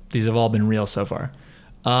 Yes. These have all been real so far.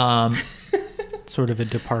 Sort of a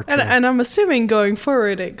departure. And I'm assuming going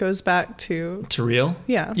forward it goes back to To real?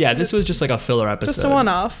 Yeah. Yeah, this was just like a filler episode. just a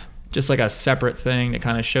one-off. Just like a separate thing to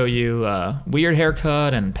kind of show you weird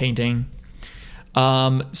haircut and painting.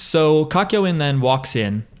 So Kakyoin then walks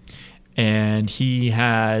in, and he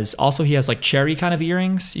has like cherry kind of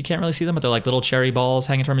earrings. You can't really see them, but they're like little cherry balls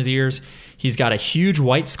hanging from his ears. He's got a huge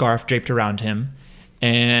white scarf draped around him,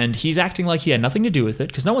 and he's acting like he had nothing to do with it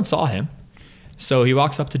because no one saw him. So he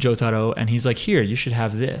walks up to Jotaro and he's like, "Here, you should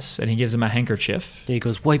have this," and he gives him a handkerchief. He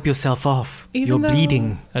goes, "Wipe yourself off. Even You're though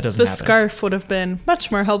bleeding." That doesn't The happen. scarf would have been much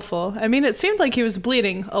more helpful. I mean, it seemed like he was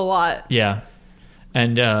bleeding a lot. Yeah.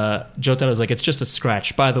 And Jotaro's like, "It's just a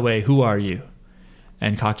scratch. By the way, who are you?"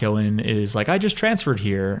 And Kakyoin is like, "I just transferred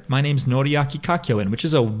here. My name's Noriaki Kakyoin," which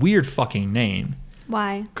is a weird fucking name.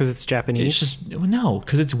 Why? Because it's Japanese. It's just, no,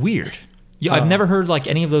 because it's weird. Yeah, I've never heard like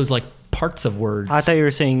any of those like parts of words. I thought you were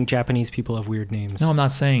saying Japanese people have weird names. No, I'm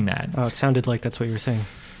not saying that. Oh, it sounded like that's what you were saying.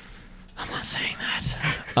 I'm not saying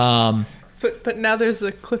that. But now there's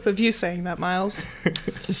a clip of you saying that, Miles.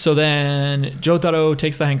 So then Jotaro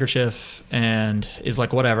takes the handkerchief and is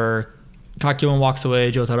like, whatever. Kakyoin walks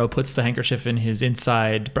away. Jotaro puts the handkerchief in his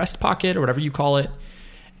inside breast pocket or whatever you call it.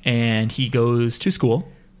 And he goes to school.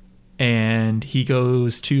 And he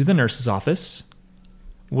goes to the nurse's office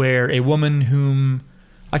where a woman whom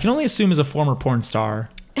I can only assume is a former porn star.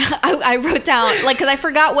 I wrote down, like, because I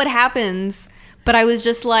forgot what happens, but I was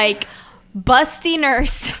just like, busty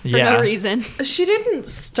nurse for Yeah. no reason. She didn't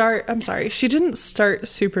start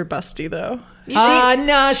super busty, though.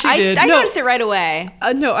 No, she did. I No. noticed it right away.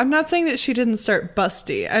 No, I'm not saying that she didn't start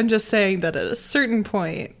busty. I'm just saying that at a certain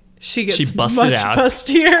point, she gets She busted much out.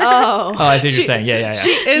 bustier. Oh, Oh, I see what you're saying. Yeah.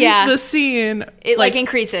 She ends Yeah. the scene it like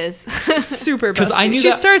increases. super busty. 'Cause I knew she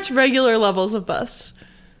that- starts regular levels of bust.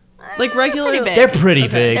 Like regular. pretty big. They're pretty Okay,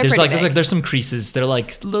 big. they're There's pretty like big. there's some creases. They're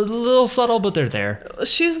like little subtle, but they're there.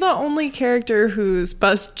 She's the only character whose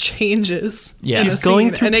bust changes. Yeah. in She's the going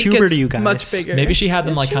scene, through and it puberty, gets you guys. Much bigger. Maybe she had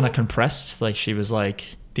them Is like she? kind of compressed. Like she was like,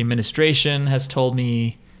 the administration has told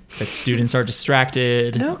me that students are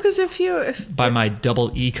distracted No, because if by my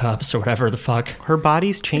double E cups or whatever the fuck. Her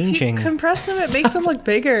body's if you changing. compress them, it makes them look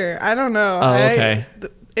bigger. I don't know. Oh, okay.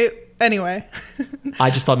 Anyway. I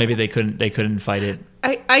just thought maybe they couldn't fight it.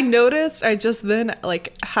 I noticed. I just then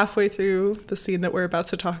like halfway through the scene that we're about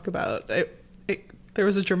to talk about, there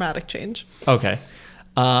was a dramatic change. Okay.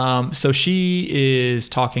 So she is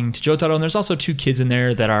talking to Jotaro, and there's also two kids in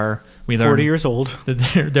there that are 40 years old.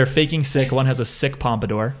 They're faking sick. One has a sick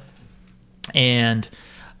pompadour, and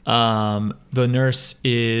the nurse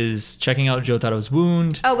is checking out Jotaro's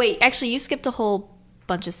wound. Oh wait, actually, you skipped a whole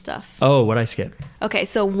bunch of stuff. Oh, what'd I skip? Okay,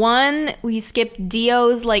 so one, we skipped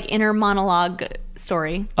Dio's like inner monologue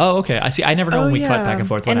story, Oh, okay. I see. I never know Oh, when we cut yeah. back and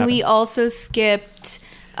forth. What and happened? we also skipped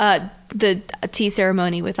the tea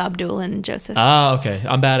ceremony with Abdul and Joseph. Ah, okay.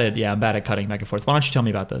 I'm bad at cutting back and forth. Why don't you tell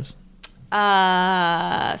me about those?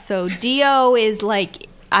 So Dio is like,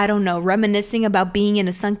 I don't know, reminiscing about being in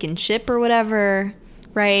a sunken ship or whatever,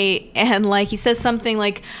 right? And like he says something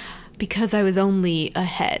like, because I was only a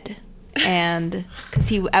head. And because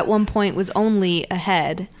he at one point was only a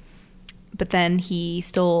head, but then he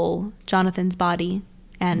stole Jonathan's body.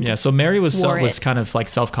 And Yeah, so Mary was wore it. kind of like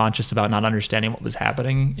self-conscious about not understanding what was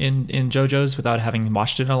happening in JoJo's without having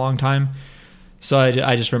watched it in a long time. So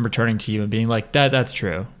I just remember turning to you and being like, that's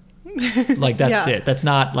true. Like, that's Yeah. it. That's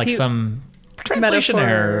not like some translation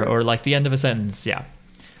Metaphor. error or like the end of a sentence. Yeah.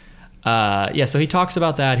 So he talks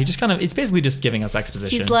about that. He just kind of, it's basically just giving us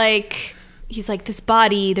exposition. he's like, this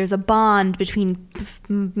body, there's a bond between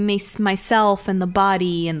myself and the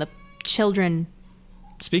body and the children.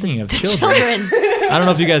 Speaking of The children, children. I don't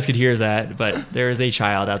know if you guys could hear that, but there is a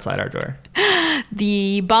child outside our door.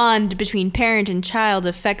 The bond between parent and child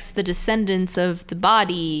affects the descendants of the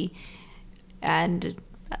body and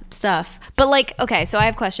stuff. But like, okay, so I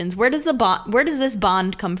have questions. Where does this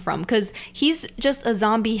bond come from? Because he's just a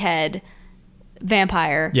zombie head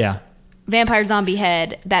vampire. Yeah. Vampire zombie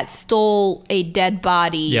head that stole a dead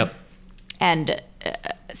body. Yep. And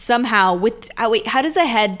somehow wait, how does a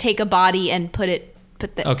head take a body and put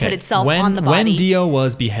itself on the body? When Dio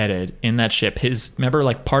was beheaded in that ship, remember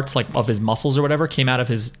like parts like of his muscles or whatever came out of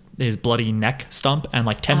his bloody neck stump, and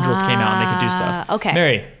like tendrils came out and they could do stuff. Okay.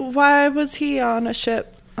 Mary, Why was he on a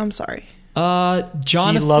ship? I'm sorry.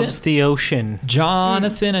 Jonathan. He loves the ocean.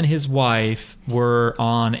 Jonathan and his wife were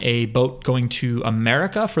on a boat going to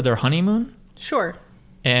America for their honeymoon, Sure.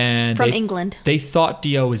 and From England. They thought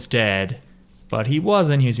Dio was dead, but he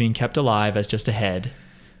wasn't. He was being kept alive as just a head.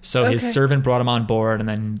 So his Okay. servant brought him on board, and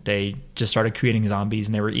then they just started creating zombies,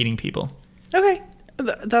 and they were eating people. Okay.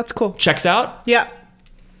 That's cool. Checks out. Yeah.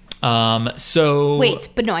 So Wait,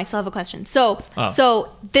 but no, I still have a question. So Oh.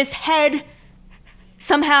 this head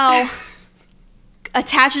somehow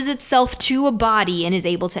attaches itself to a body and is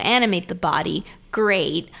able to animate the body.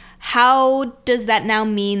 Great. how does that now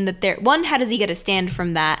mean that there? One, how does he get a stand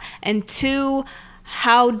from that? And two,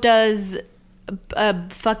 how does a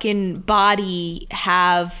fucking body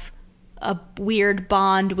have a weird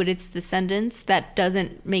bond with its descendants that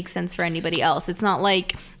doesn't make sense for anybody else? It's not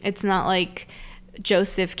like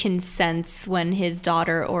Joseph can sense when his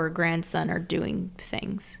daughter or grandson are doing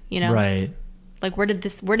things, you know? Right. Like, where did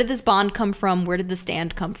this bond come from? Where did the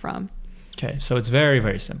stand come from? Okay, so it's very,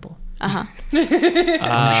 very simple. Uh-huh.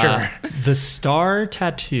 I'm sure. The star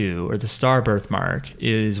tattoo or the star birthmark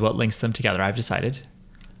is what links them together, I've decided.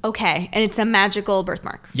 Okay, and it's a magical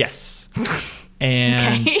birthmark. Yes.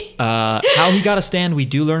 And Okay. How he got a stand, we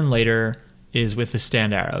do learn later, is with the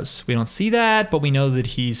stand arrows. We don't see that, but we know that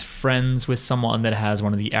he's friends with someone that has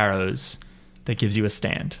one of the arrows that gives you a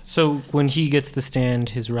stand. So when he gets the stand,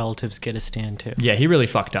 his relatives get a stand too. Yeah, he really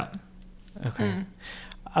fucked up. Okay.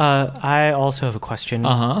 I also have a question.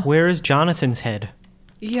 Uh-huh. Where is Jonathan's head?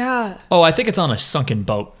 Yeah. Oh, I think it's on a sunken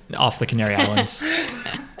boat off the Canary Islands.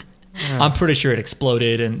 I'm pretty sure it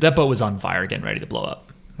exploded, and that boat was on fire getting ready to blow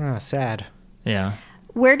up. Ah, sad. Yeah.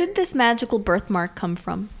 Where did this magical birthmark come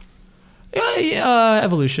from?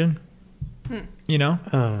 Evolution. You know?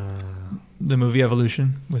 The movie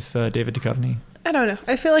Evolution with David Duchovny. I don't know.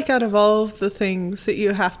 I feel like out of all of the things that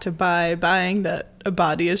you have to buy, buying that a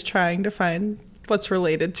body is trying to find what's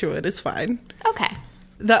related to it is fine. Okay.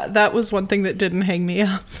 That was one thing that didn't hang me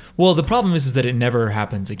up. Well, the problem is that it never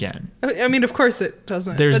happens again. I mean, of course it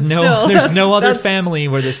doesn't. There's but no still, there's that's- no other that's- family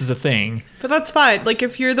where this is a thing. But that's fine. Like,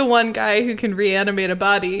 if you're the one guy who can reanimate a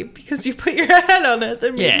body because you put your head on it,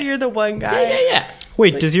 then maybe Yeah. you're the one guy. Yeah.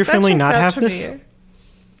 Wait, Like, does your that family checks not out have to this? me.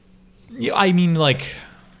 Yeah, I mean, like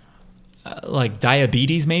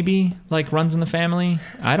diabetes maybe runs in the family.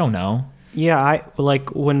 I don't know. Yeah, I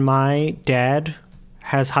like when my dad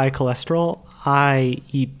has high cholesterol, I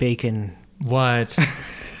eat bacon. What?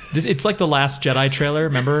 It's like the Last Jedi trailer.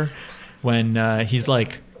 Remember when he's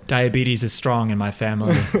like, diabetes is strong in my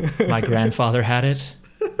family. My grandfather had it.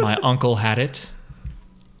 My uncle had it.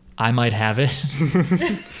 I might have it.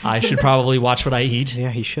 I should probably watch what I eat. Yeah,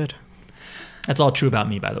 he should. That's all true about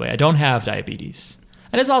me, by the way. I don't have diabetes.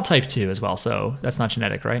 And it's all type 2 as well, so that's not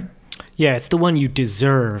genetic, right? Yeah, it's the one you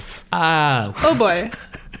deserve. Ah. Oh boy.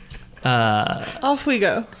 Off we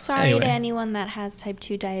go. Sorry Anyway. to anyone that has type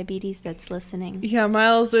 2 diabetes that's listening. Yeah,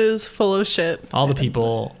 Miles is full of shit. All the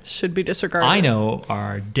people Should be disregarded. I know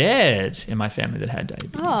are dead in my family that had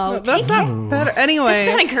diabetes. Oh, That's not better. Anyway.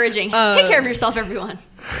 that's not encouraging. Take care of yourself, everyone.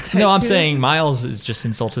 No, I'm two. saying Miles has just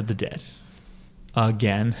insulted the dead.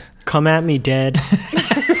 Again. Come at me, dead.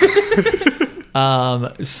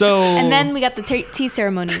 So And then we got the tea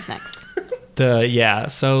ceremonies next.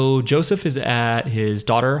 So Joseph is at his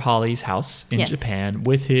daughter Holly's house in Yes. Japan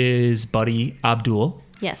with his buddy Abdul.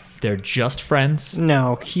 Yes. They're just friends.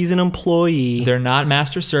 No, he's an employee. They're not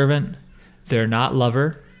master servant. They're not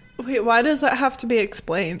lover. Wait, why does that have to be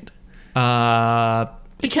explained?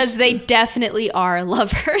 Because they definitely are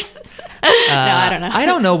lovers. No, I don't know. I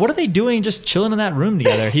don't know. What are they doing just chilling in that room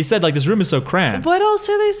together? He said this room is so cramped. What else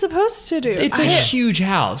are they supposed to do? It's a huge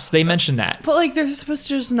house. They mentioned that. But like, they're supposed to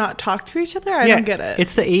just not talk to each other? I yeah, don't get it.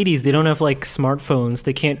 It's the 80s. They don't have smartphones.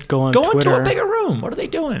 They can't go on Go Twitter. into a bigger room. What are they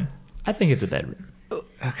doing? I think it's a bedroom.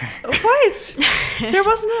 Okay. What? There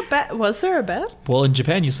wasn't a bed. Was there a bed? Well, in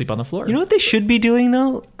Japan, you sleep on the floor. You know what they should be doing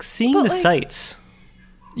though? Seeing But, the like- sights.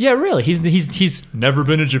 Yeah, really. He's never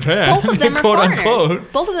been to Japan. Both of them are quote foreigners.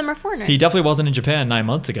 unquote. Both of them are foreigners. He definitely wasn't in Japan 9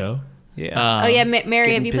 months ago. Yeah. Oh yeah, Mary, have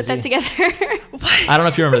getting you put that busy. together? I don't know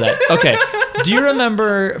if you remember that. Okay. Do you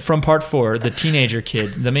remember from part 4 the teenager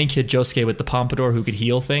kid, the main kid Josuke with the pompadour who could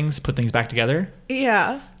heal things, put things back together?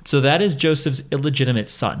 Yeah. So that is Joseph's illegitimate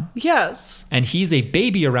son. Yes. And he's a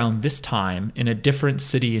baby around this time in a different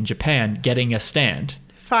city in Japan getting a stand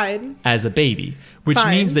Fine. as a baby, which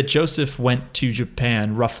Fine. means that Joseph went to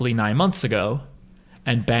Japan roughly 9 months ago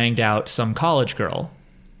and banged out some college girl.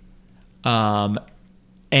 While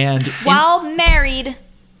married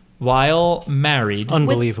While married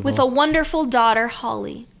Unbelievable. with a wonderful daughter,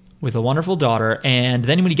 Holly. with a wonderful daughter. And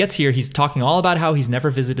then when he gets here, he's talking all about how he's never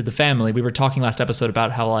visited the family. We were talking last episode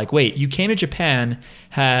about how, wait, you came to Japan,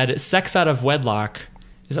 had sex out of wedlock.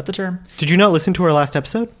 Is that the term? Did you not listen to our last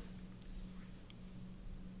episode?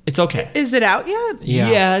 It's okay. Is it out yet?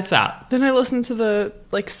 Yeah. It's out. Then I listened to the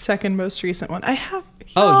second most recent one. I have.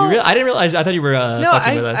 Oh, I didn't realize. I thought you were No,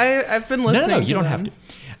 fucking with us. I've been listening. No, you to don't them.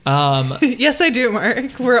 have to. Yes, I do,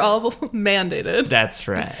 Mark. We're all mandated. That's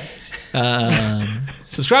right.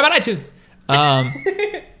 Subscribe on iTunes.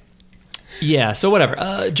 Yeah, so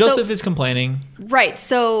whatever. Joseph is complaining, Right.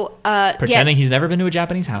 So, pretending he's never been to a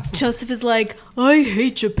Japanese house. Joseph is like, I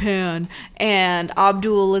hate Japan. And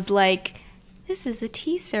Abdul is like, this is a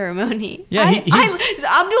tea ceremony. Yeah,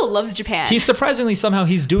 Abdul loves Japan. He's surprisingly somehow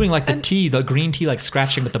he's doing like the green tea, like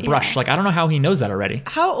scratching with the brush. Yeah. Like I don't know how he knows that already.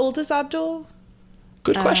 How old is Abdul?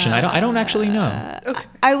 Good question. I don't actually know. Okay.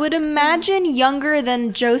 I would imagine younger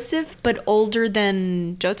than Joseph, but older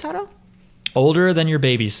than Jotaro. Older than your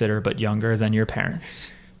babysitter, but younger than your parents.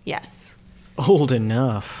 Yes. Old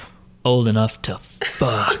enough. Old enough to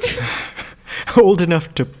fuck. Old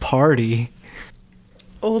enough to party.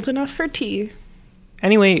 Old enough for tea.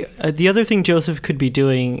 Anyway, the other thing Joseph could be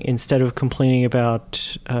doing instead of complaining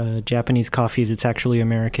about Japanese coffee that's actually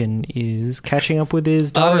American is catching up with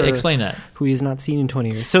his daughter. Explain that. Who he has not seen in 20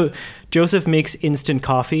 years. So Joseph makes instant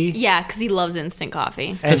coffee. Yeah, because he loves instant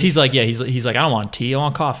coffee. Because he's like, he's like, I don't want tea, I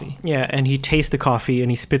want coffee. Yeah, and he tastes the coffee and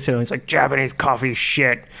he spits it out. He's like, Japanese coffee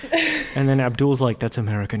shit. And then Abdul's like, that's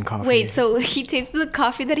American coffee. Wait, so he tasted the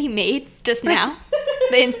coffee that he made just now?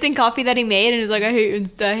 The instant coffee that he made, and he's like, I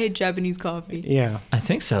hate Japanese coffee. Yeah. I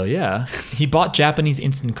think so, yeah. He bought Japanese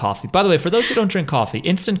instant coffee. By the way, for those who don't drink coffee,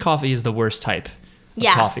 instant coffee is the worst type of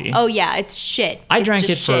Yeah. coffee. Oh, yeah, it's shit. I It's drank it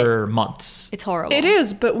just shit. for months. It's horrible. It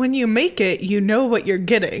is, but when you make it, you know what you're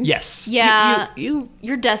getting. Yes. Yeah. You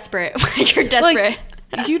You're desperate. You're desperate.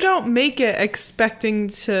 like you don't make it expecting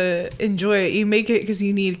to enjoy it. You make it because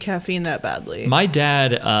you need caffeine that badly. My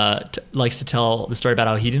dad likes to tell the story about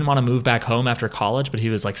how he didn't want to move back home after college, but he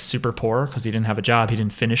was like super poor because he didn't have a job. He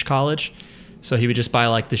didn't finish college. So he would just buy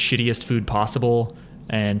like the shittiest food possible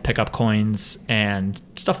and pick up coins and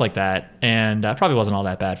stuff like that. And probably wasn't all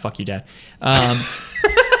that bad. Fuck you, Dad.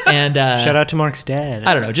 And Shout out to Mark's dad.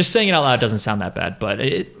 I don't know. Just saying it out loud doesn't sound that bad, but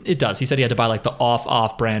it does. He said he had to buy like the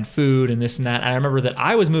off brand food and this and that. And I remember that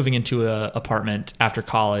I was moving into an apartment after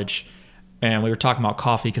college, and we were talking about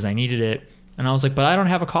coffee because I needed it. And I was like, but I don't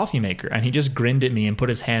have a coffee maker. And he just grinned at me and put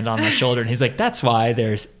his hand on my shoulder. And he's like, that's why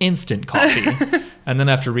there's instant coffee. And then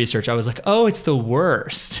after research, I was like, oh, it's the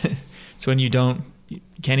worst. It's when you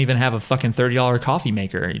can't even have a fucking $30 coffee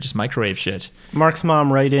maker. You just microwave shit. Mark's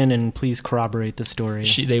mom, write in and please corroborate the story.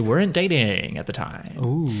 They weren't dating at the time.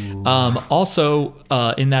 Ooh. Also,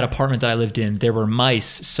 in that apartment that I lived in, there were mice.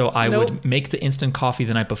 So I would make the instant coffee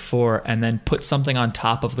the night before and then put something on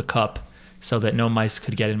top of the cup so that no mice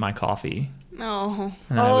could get in my coffee. Oh.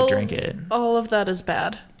 And then I would drink it. All of that is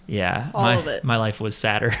bad. Yeah. All of it. My life was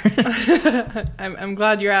sadder. I'm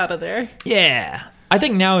glad you're out of there. Yeah. I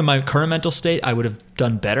think now in my current mental state, I would have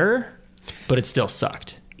done better, but it still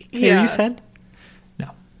sucked. Hey, are you sad?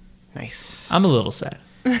 No. Nice. I'm a little sad.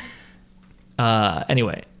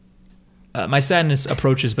 Anyway, my sadness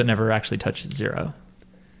approaches but never actually touches zero.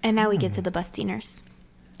 And now we get to the Bustiners.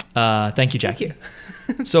 Thank you, Jackie.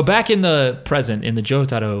 So back in the present, in the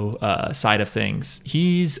Jotaro side of things,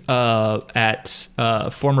 he's at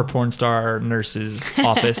former porn star nurse's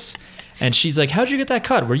office, and she's like, how'd you get that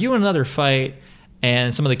cut? Were you in another fight?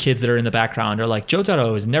 And some of the kids that are in the background are like,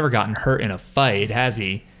 Jotaro has never gotten hurt in a fight, has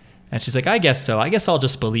he? And she's like, I guess so. I guess I'll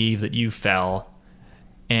just believe that you fell.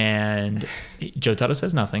 And Jotaro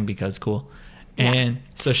says nothing because cool. And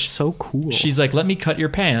so cool. She's like, let me cut your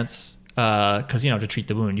pants. Because, to treat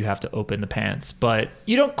the wound, you have to open the pants. But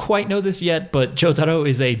you don't quite know this yet, but Jotaro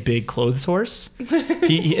is a big clothes horse.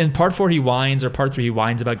 He in part 4, he whines, or part 3, he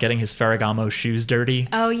whines about getting his Ferragamo shoes dirty.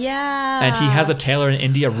 Oh, yeah. And he has a tailor in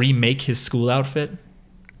India remake his school outfit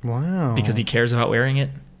Wow. because he cares about wearing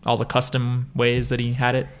it. All the custom ways that he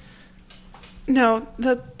had it. No,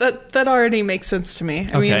 that already makes sense to me.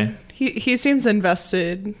 I mean, he seems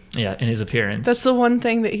invested. Yeah, in his appearance. That's the one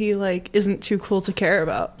thing that he isn't too cool to care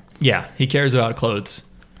about. Yeah, he cares about clothes.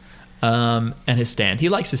 And his stand. He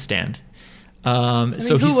likes his stand. So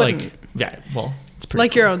who he's like, wouldn't? yeah, well, it's pretty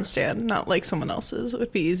Like cool. your own stand, not like someone else's. It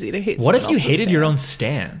would be easy to hate What if someone you else's hated your stand. own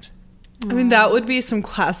stand? I mean, that would be some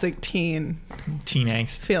classic teen Teen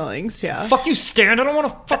angst. feelings, yeah. Fuck you, stand. I don't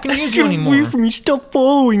want to fucking use you anymore. Away from me, stop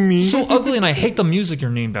following me. So ugly, and I hate the music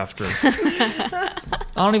you're named after. I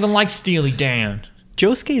don't even like Steely Dan.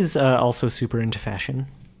 Josuke is also super into fashion.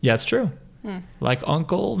 Yeah, it's true. Like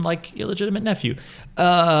uncle, like illegitimate nephew.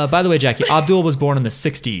 By the way, Jackie, Abdul was born in the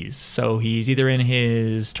 60s, so he's either in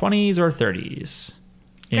his 20s or 30s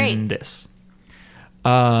in Great. this.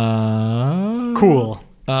 Cool.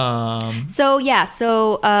 So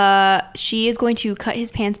she is going to cut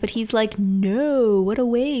his pants, but he's like, no, what a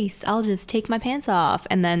waste. I'll just take my pants off.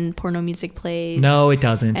 And then porno music plays. No, it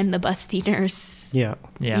doesn't. And the Bustiners. Yeah.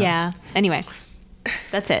 Yeah. Anyway,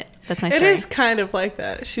 that's it. That's my It story. is kind of like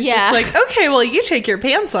that. She's Yeah. just like, okay, well, you take your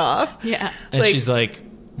pants off. Yeah. And like- she's like,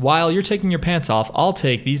 while you're taking your pants off, I'll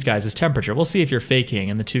take these guys' temperature. We'll see if you're faking.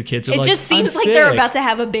 And the two kids are It like, just seems "I'm like they're sick." about to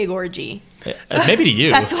have a big orgy. Maybe to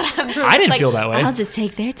you. That's what I'm. I didn't like, feel that way. I'll just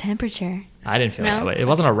take their temperature. I didn't feel No? that way. It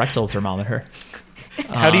wasn't a rectal thermometer.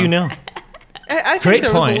 How do you know? I think Great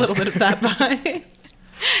there point. was a little bit of that behind.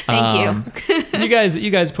 Thank you.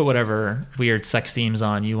 You guys put whatever weird sex themes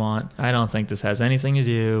on you want. I don't think this has anything to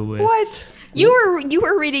do with What? You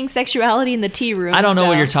were reading sexuality in the tea room. I don't know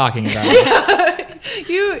what so- you're talking about.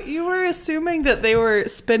 You were assuming that they were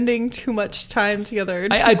spending too much time together,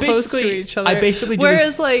 too I close to basically- each other. I basically do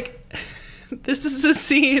Whereas, this- like, this is a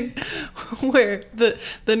scene where the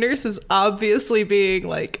nurse is obviously being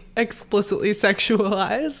like explicitly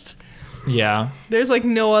sexualized. Yeah. There's like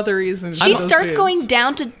no other reason. She for those starts boobs. going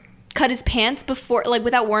down to cut his pants before, like,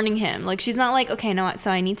 without warning him. Like, she's not like, okay, no, so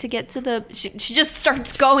I need to get to the. She just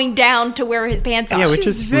starts going down to where his pants are. Yeah, which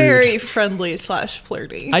She's is very rude. friendly /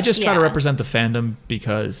 flirty. I just try to Yeah. represent the fandom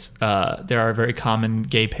because there are very common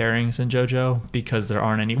gay pairings in JoJo because there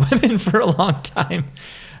aren't any women for a long time.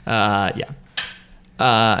 Yeah.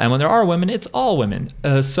 And when there are women, it's all women.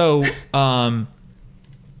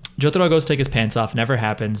 Jotaro goes to take his pants off. Never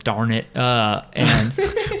happens. Darn it. And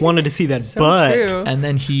Wanted to see that so butt. true. and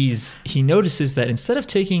then he notices that instead of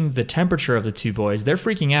taking the temperature of the two boys, they're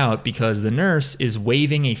freaking out because the nurse is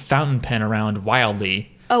waving a fountain pen around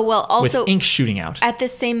wildly Oh well. Also, with ink shooting out. at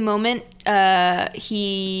this same moment,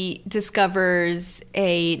 he discovers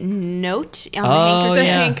a note on the Oh, The handkerchief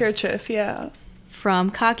yeah. handkerchief, yeah. from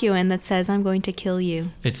Kakyoin that says, "I'm going to kill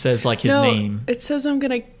you." It says like his name. It says I'm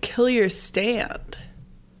gonna kill your stand.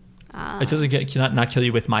 It says not kill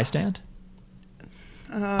you with my stand.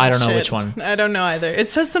 I don't know Shit. which one. I don't know either. It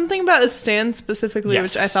says something about a stand specifically,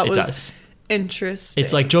 Yes, which I thought it was does. interesting.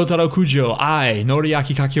 It's like Jotaro Kujo, I,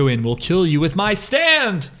 Noriaki Kakyoin, will kill you with my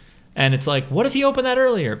stand. And it's like, what if he opened that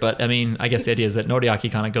earlier? But I mean, I guess the idea is that Noriaki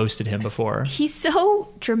kind of ghosted him before. He's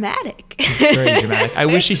so dramatic. Very dramatic. I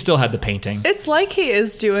wish he still had the painting. It's like he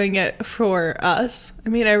is doing it for us. I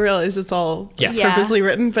mean, I realize it's all Yes. Yeah. purposely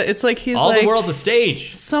written, but it's like he's All like, the world's a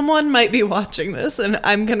stage. someone might be watching this, and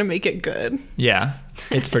I'm gonna make it good. Yeah,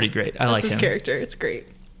 it's pretty great. I That's like his him. character. It's great.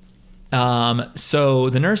 So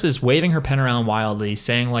the nurse is waving her pen around wildly,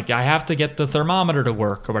 saying like, I have to get the thermometer to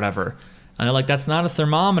work or whatever. And they're like, that's not a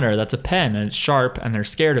thermometer, that's a pen, and it's sharp, and they're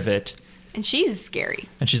scared of it. And she's scary.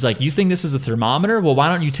 And she's like, you think this is a thermometer? Well, why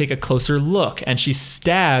don't you take a closer look? And she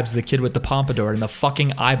stabs the kid with the pompadour in the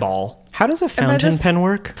fucking eyeball. How does a And by fountain this pen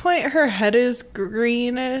work? point, her head is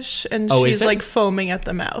greenish, and Oh, is she's it? like foaming at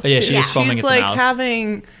the mouth. Oh, yeah, too. she is foaming She's at the like mouth.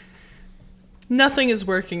 having nothing is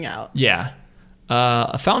working out. Yeah.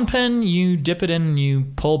 A fountain pen, you dip it in and you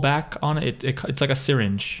pull back on it. It's like a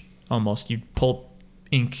syringe, almost. You pull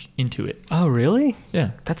ink into it. Oh, really?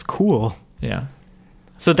 Yeah. That's cool. Yeah.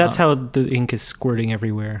 So that's how the ink is squirting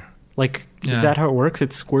everywhere. Like, Yeah. is that how it works?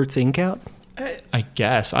 It squirts ink out? I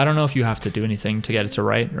guess. I don't know if you have to do anything to get it to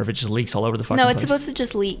write or if it just leaks all over the fucking No, place. it's supposed to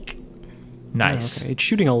just leak. Nice. Okay. It's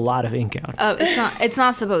shooting a lot of ink out. Oh, it's not. It's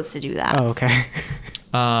not supposed to do that. Oh, okay.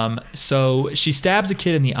 So she stabs a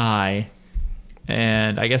kid in the eye,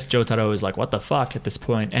 and I guess Jotaro is like, what the fuck at this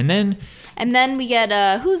point. And then, And then we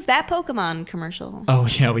get who's that Pokemon commercial? oh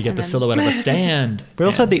yeah, we get And the then- silhouette of a stand. We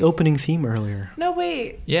also Yeah. had the opening theme earlier. No,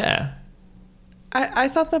 wait. Yeah. I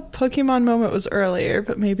thought the Pokemon moment was earlier,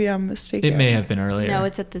 but maybe I'm mistaken. It may have been earlier. No,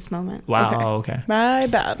 it's at this moment. Wow, okay. My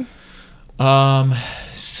bad. So I'm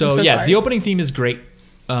so yeah, sorry. the opening theme is great.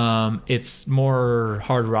 It's more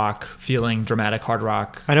hard rock feeling, dramatic hard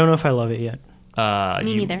rock. I don't know if I love it yet.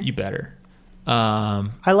 Me neither. You better.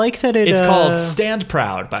 I like that it. It's called Stand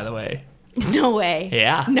Proud, by the way. No way.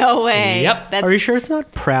 Yeah. No way. Yep. That's Are you sure it's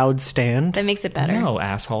not Proud Stand? that makes it better. No,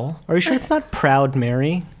 asshole. Are you sure it's not Proud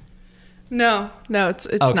Mary? No, it's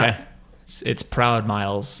Okay. not. It's Proud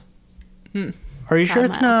Miles. Are you sure Proud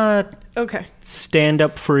it's Miles. not Okay. Stand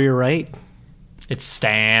Up for Your Right? It's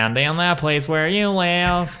stand in that place where you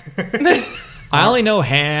live. I only know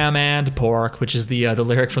ham and pork, which is the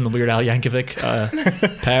lyric from the Weird Al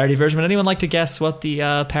Yankovic parody version. Would anyone like to guess what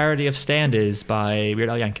the parody of Stand is by Weird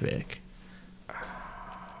Al Yankovic?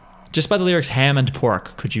 Just by the lyrics ham and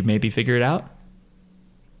pork, could you maybe figure it out?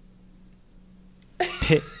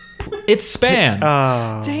 Pit. It's spam.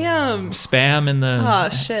 Oh, Damn. Spam in the Oh,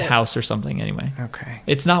 shit. house or something, anyway. okay.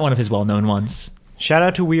 It's not one of his well-known ones. Shout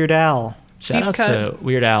out to Weird Al. Shout Deep out cut. to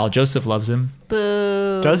Weird Al. Joseph loves him.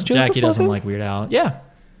 Boo. Does Joseph Jackie love doesn't him? like Weird Al. Yeah.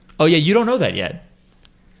 Oh, yeah, you don't know that yet.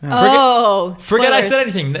 Oh. Forget I spoilers. said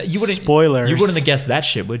anything. You wouldn't. Spoilers. You wouldn't have guessed that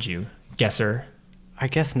shit, would you, guesser? I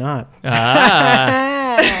guess not.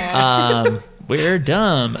 We're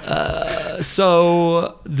dumb.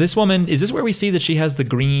 So this woman, is this where we see that she has the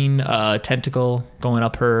green tentacle going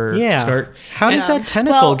up her Yeah. skirt? How does that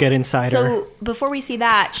tentacle get inside her? So before we see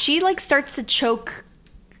that, she like starts to choke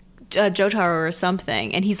Jotaro or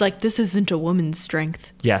something, and he's like, "This isn't a woman's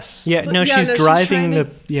strength." Yes. Yeah, no, Yeah, she's no, she's driving trying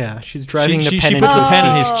the she's driving She the pen puts into the his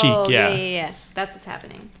pen in cheek. his cheek, yeah. yeah. That's what's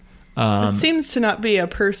happening. It seems to not be a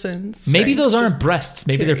person's. Maybe strength, those aren't just breasts.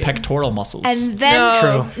 Maybe they're period. pectoral muscles. And then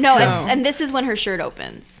No, no, true. and this is when her shirt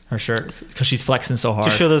opens. her shirt, because she's flexing so hard. To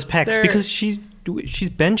show those pecs They're- because she's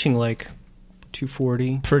benching like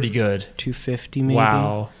 240, Pretty good. 250 maybe.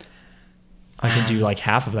 Wow. I can do like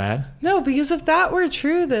half of that. No, because if that were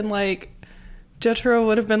true, then like Jotaro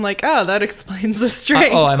would have been like, "Oh, that explains the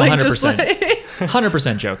strength." I'm like, 100%. like-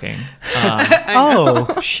 100% joking.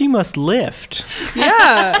 Oh, she must lift.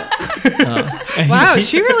 yeah. And Wow, he's,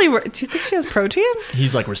 she really. Do you think she has protein?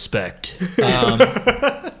 he's like, respect.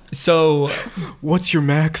 So, What's your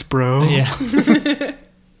max, bro?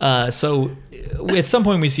 yeah. So at some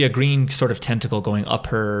point we see a green sort of tentacle going up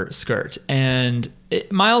her skirt. And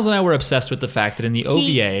Miles and I were obsessed with the fact that in the OVA...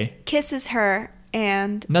 He kisses her,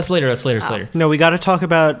 and That's later. That's later. No, we got to talk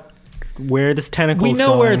about where this tentacle We is know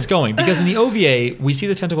going. where it's going because in the OVA we see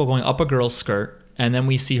the tentacle going up a girl's skirt, and then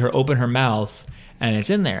we see her open her mouth, and it's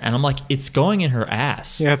in there. And I'm like, it's going in her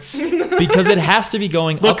ass. Yeah, it's, Because it has to be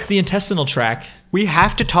going Look. up the intestinal tract, we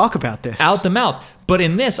have to talk about this. out the mouth. But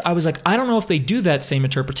in this, I was like, I don't know if they do that same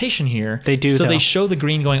interpretation here. They do, So though. they show the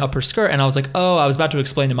green going up her skirt, and I was like, oh, I was about to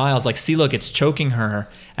explain to Miles, like, see, look, it's choking her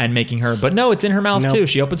and making her. But no, it's in her mouth Nope. too.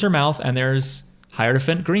 She opens her mouth, and there's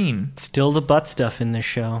Hierophant green. Still the butt stuff in this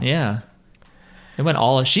show. Yeah. It went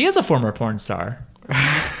all. She is a former porn star.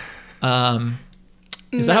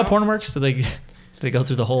 Is that how porn works? Do they go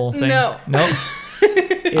through the whole thing? No. No.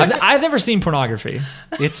 I've never seen pornography.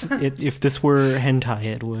 If this were hentai,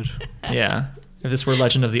 it would. Yeah. If this were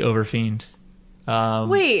Legend of the Overfiend.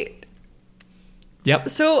 Wait. Yep.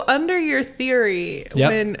 So under your theory,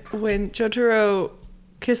 Yep. when Jotaro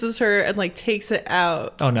kisses her and like takes it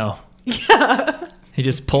out, Oh no. Yeah. He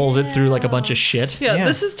just pulls it through like a bunch of shit. yeah,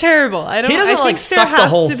 this is terrible. I don't. He doesn't, I think like, there suck the has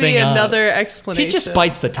whole to be thing up. another explanation. He just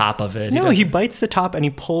bites the top of it. No, doesn't- he bites the top and he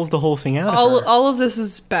pulls the whole thing out of her. All of this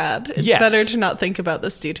is bad. It's Yes. better to not think about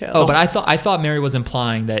this detail. Oh, but I thought Mary was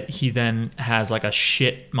implying that he then has like a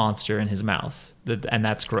shit monster in his mouth, and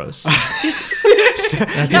that's gross.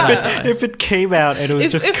 That's what I thought. If it came out and it was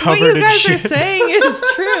just if what covered you in guys shit. are saying is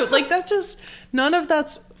true, like that just none of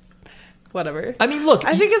that's whatever. I mean, look,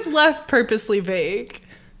 I think it's left purposely vague.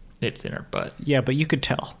 it's in her butt. Yeah, but you could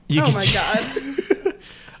tell. You Oh can- my god.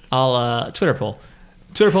 I'll Twitter poll.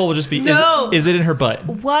 Twitter poll will just be: No. is it in her butt?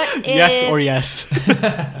 what if Yes or yes.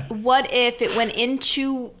 what if it went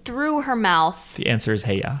through her mouth The answer is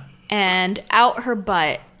hey, yeah. and out her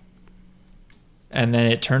butt? And then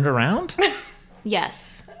it turned around.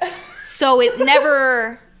 Yes. So it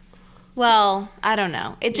never. Well, I don't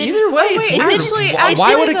know. It didn't. Either way, it's wait, weird. actually,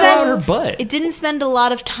 Why would it go spend- out her butt? It didn't spend a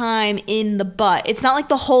lot of time in the butt. It's not like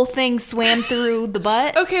the whole thing swam through the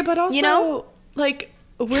butt. Okay, but also, You know? like,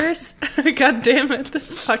 God damn it,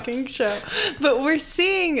 this fucking show. But we're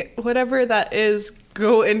seeing whatever that is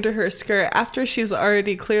go into her skirt after she's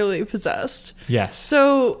already clearly possessed. Yes.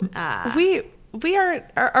 So we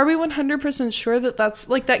are we 100% sure that that's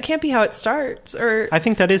like that can't be how it starts? Or I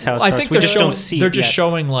think that is how it I starts. think We they're just showing. don't see They're it just yet.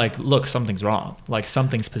 showing like, look, something's wrong. Like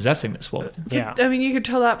something's possessing this woman. Yeah. I mean, you could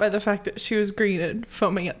tell that by the fact that she was green and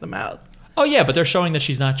foaming at the mouth. Oh yeah, but they're showing that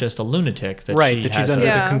she's not just a lunatic. That Right, she that has she's under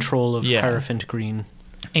Yeah. the control of Yeah. Hierophant Green.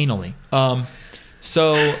 anally.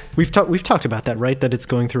 So We've talked about that, right? That it's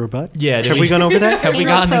going through her butt. Yeah, did Have we- we gone over that? have we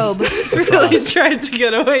Anal gotten probe. this? Really tried to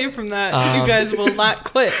get away from that. You guys will not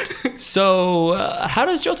quit. So how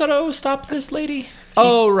does Jotaro stop this lady?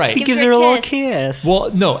 Oh right. He Gives gives her her a a little kiss. kiss.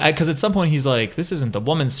 Well, no, because at some point he's like, "This isn't the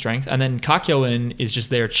woman's strength," and then Kakyoin is just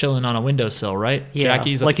there chilling on a windowsill, right? yeah,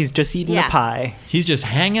 Jackie's like he's just eating Yeah. a pie. he's just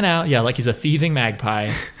hanging out, yeah, like he's a thieving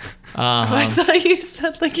magpie. I thought you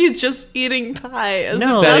said like you're just eating pie. As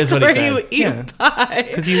No. if That that's is what he where said. you eat Yeah. pie.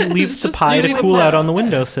 Because you leave It's the just pie to eating a cool pie. out on the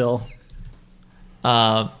windowsill.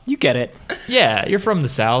 You get it. Yeah, you're from the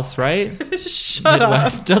South, right? Shut up.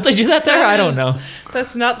 Midwest. Don't they do that there? I don't know.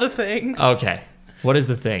 That's not the thing. Okay, what is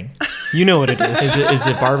the thing? You know what it Is is.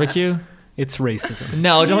 it barbecue? It's racism.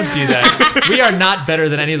 No, don't do that. We are not better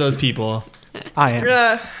than any of those people. I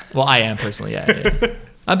am. Well, I am personally, yeah.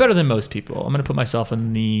 I'm better than most people. I'm going to put myself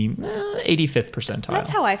in the 85th percentile.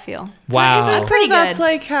 That's how I feel. Wow. I'm pretty good. That's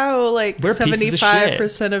like how like We're pieces of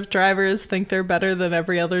 75% of drivers think they're better than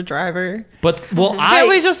every other driver. But, well, Can't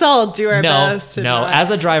we just all do our No, best? and no. not-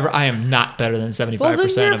 As a driver, I am not better than 75% well, then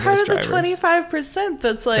you're of part this of the driver. 25%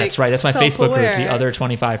 that's like That's right. That's my Facebook group, self-aware. the other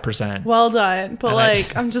 25%. Well done, but And I-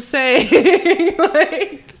 like I'm just saying,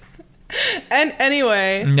 like, and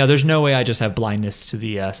anyway, No, there's no way I just have blindness to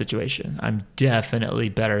the situation. I'm definitely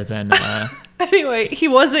better than... anyway, he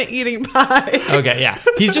wasn't eating pie. Okay, yeah.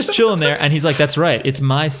 He's just chilling there, and he's like, that's right. It's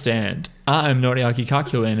my stand. I'm Noriaki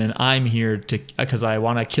Kakyoin, and I'm here to because I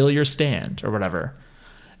want to kill your stand, or whatever.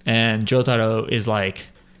 And Jotaro is like...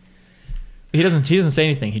 He doesn't say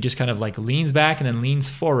anything. He just kind of like leans back and then leans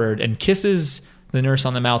forward and kisses the nurse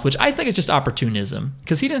on the mouth, which I think is just opportunism,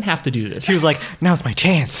 because he didn't have to do this. He was like, now's my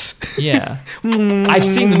chance. Yeah. I've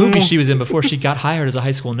seen the movie she was in before she got hired as a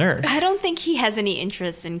high school nurse. I don't think he has any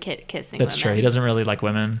interest in kissing That's women. true. He doesn't really like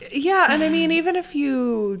women. Yeah, and I mean, even if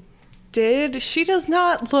you did, she does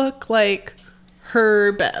not look like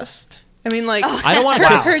her best. I mean, like, I don't want to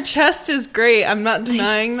her, kiss. her chest is great. I'm not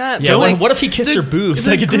denying that. Yeah, but, what, like, what if he kissed her boobs?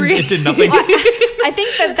 the Like it did nothing. I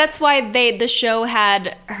think that's why the show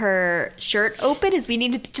had her shirt open. Is we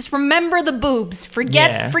need to just remember the boobs.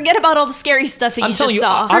 Yeah. Forget about all the scary stuff that I'm you telling just you,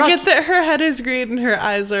 saw. forget that her head is green and her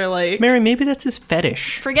eyes are like. Mary, maybe that's his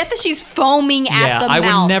fetish. Forget that she's foaming at Yeah, the I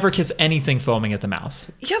mouth. would never kiss anything foaming at the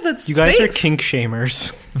mouth. Yeah, that's You guys are safe. kink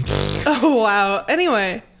shamers. Oh wow.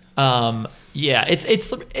 Anyway, Yeah,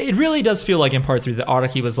 it really does feel like in part 3 that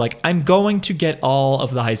Araki was like, I'm going to get all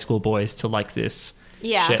of the high school boys to like this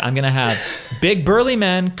Yeah. shit. I'm going to have big burly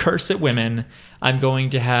men curse at women. I'm going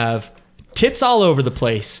to have tits all over the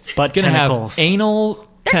place. Butt gonna tentacles. have anal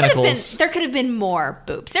tentacles. There could have been more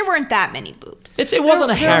boobs. There weren't that many boobs. It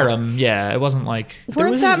wasn't a There- harem. Yeah, it wasn't like...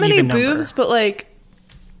 weren't was that an many even number. boobs, but like.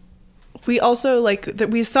 We also like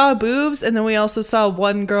that we saw boobs, and then we also saw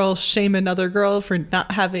one girl shame another girl for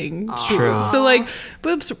not having boobs. True. So like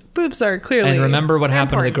boobs are clearly. And remember what happened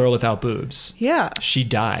to the important. girl without boobs. Yeah. She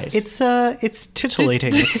died. It's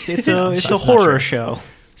titillating. It's a That's a not horror true. show.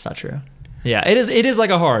 It's not true. Yeah, it is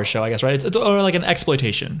like a horror show, I guess, right? It's or like an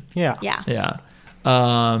exploitation. Yeah. Yeah.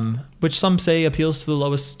 Yeah. Which some say appeals to the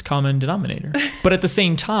lowest common denominator. But at the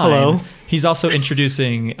same time, Hello? he's also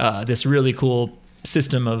introducing this really cool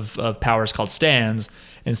system of powers called stands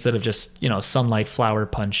instead of just, sunlight, flower,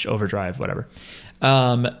 punch, overdrive, whatever.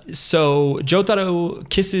 So Jotaro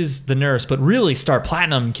kisses the nurse, but really Star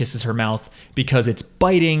Platinum kisses her mouth because it's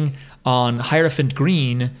biting on Hierophant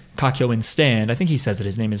Green, Kakyoin's stand. I think he says that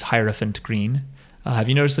his name is Hierophant Green. Have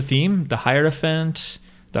you noticed the theme? The Hierophant,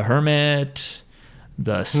 the Hermit,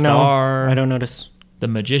 the Star, No, I don't notice. the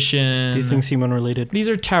Magician. These things seem unrelated. These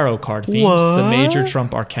are tarot card themes, the major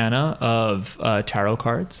Trump arcana of tarot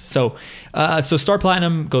cards. So Star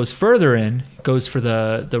Platinum goes further in, goes for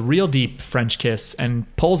the real deep French kiss,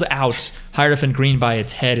 and pulls out Hierophant Green by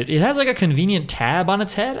its head. It has like a convenient tab on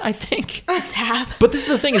its head, I think. Tab. But this is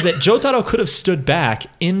the thing, is that Jotaro could have stood back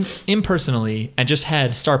impersonally and just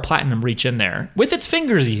had Star Platinum reach in there, with its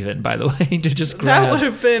fingers even, by the way, to just grab. That would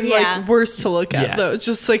have been Yeah. like worse to look at Yeah. though.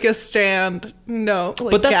 Just like a stand. No.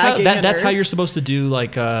 Like But that's how gagging a that's how nurse. you're supposed to do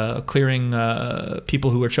like clearing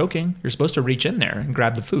people who are choking. You're supposed to reach in there and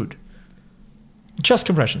grab the food. Chest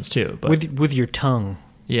compressions too, but With your tongue.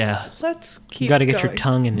 yeah, Let's keep You got to get your going.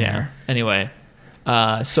 tongue in yeah. there. Anyway,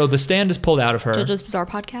 so the stand is pulled out of her. JoJo's Bizarre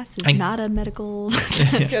Podcast is I- not a medical.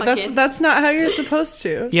 Yeah, that's not how you're supposed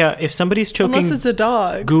to. Yeah, if somebody's choking, Unless it's a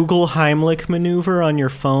dog. Google Heimlich maneuver on your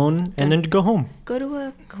phone and then go home. Go to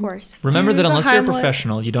a course. Remember Do that the unless you're a Heimlich.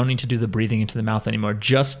 professional, you don't need to do the breathing into the mouth anymore.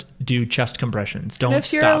 Just do chest compressions. Don't And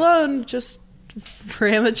if you're stop. alone, just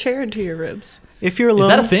ram a chair into your ribs. If you're Is alone,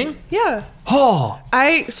 that a thing? Yeah. Oh,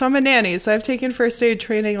 So I'm a nanny, so I've taken first aid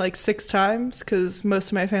training like 6 times because most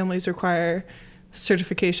of my families require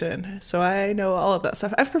certification. So I know all of that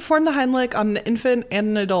stuff. I've performed the Heimlich on an infant and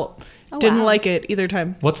an adult. Oh, Didn't wow. like it either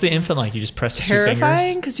time. what's the infant like? You just press the two fingers?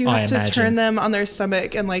 Terrifying because you Oh, have I to imagine. turn them on their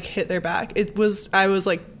stomach and like hit their back. I was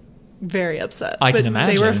like very upset. I can but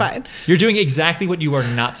imagine. They were fine. You're doing exactly what you are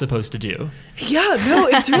not supposed to do. Yeah, no,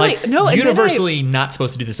 it's really Like no. and then universally not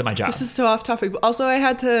supposed to do this at my job. This is so off topic. But also, I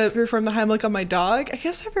had to perform the Heimlich on my dog. I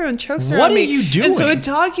guess everyone chokes What around are me. you And so a doing?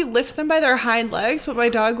 dog, you lift them by their hind legs, but my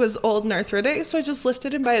dog was old and arthritic, so I just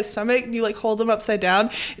lifted him by his stomach. And you like hold him upside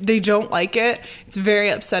down. They don't like it. It's very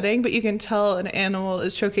upsetting, but you can tell an animal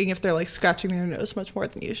is choking if they're like scratching their nose much more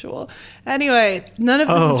than usual. Anyway, none of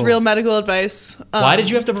this is Oh. real medical advice. Why did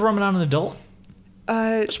you have to perform it on an adult?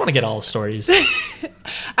 I I just want to get all the stories.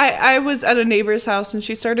 I was at a neighbor's house and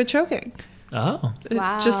she started choking. Oh. It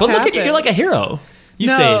Wow. just But look at you, happened. you're like a hero. You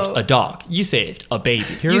No. saved a dog. You saved a baby.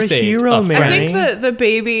 You're you a saved hero, a man. friend. I think the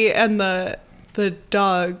baby and the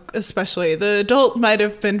dog, especially the adult, might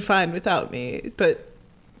have been fine without me. But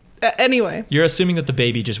anyway, You're assuming that the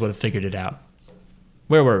baby just would have figured it out.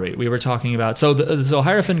 Where were we? We were talking about so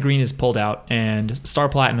Hierophant Green is pulled out, and Star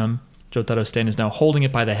Platinum, Jotaro's stand, is now holding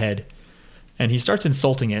it by the head, and he starts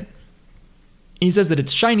insulting it. He says that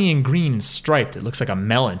it's shiny and green and striped. It looks like a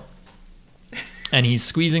melon. And he's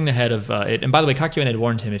squeezing the head of it. And by the way, Kakyoin had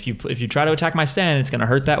warned him, if you try to attack my stand, it's going to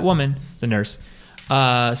hurt that woman, the nurse.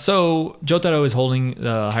 So Jotaro is holding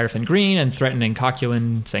the Hierophant Green and threatening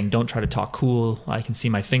Kakyoin, saying, don't try to talk cool. I can see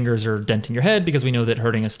my fingers are denting your head, because we know that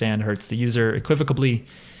hurting a stand hurts the user equivocably.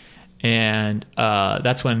 And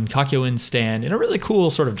that's when Kakyoin's stand, in a really cool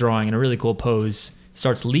sort of drawing, in a really cool pose,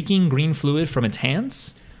 starts leaking green fluid from its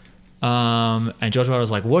hands. And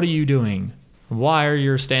Jotaro's like, what are you doing? Why are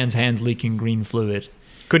your stand's hands leaking green fluid?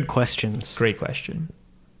 Good questions. Great question.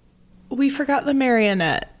 we forgot the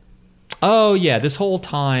marionette. Oh, yeah. This whole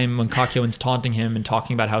time when Kakyoin's taunting him and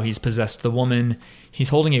talking about how he's possessed the woman, he's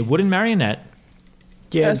holding a wooden marionette.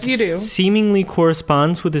 Yeah, As you do. Seemingly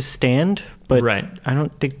corresponds with his stand, but Right. I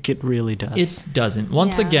don't think it really does. It doesn't.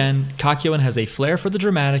 Once Yeah. again, Kakyoin has a flair for the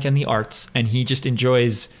dramatic and the arts, and he just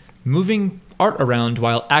enjoys moving art around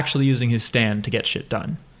while actually using his stand to get shit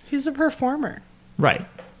done. He's a performer. Right.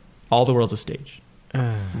 All the world's a stage.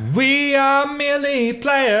 We are merely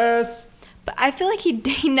players. But I feel like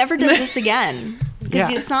he never does this again. Because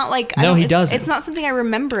Yeah. it's not like No, he it's, doesn't. It's not something I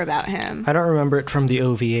remember about him. I don't remember it from the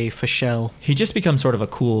OVA for Shell. He just becomes sort of a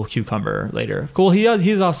cool cucumber later. Cool.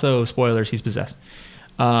 He's also, spoilers, he's possessed.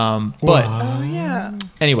 But Oh yeah.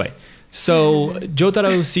 anyway, so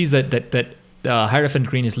Jotaro sees that Hierophant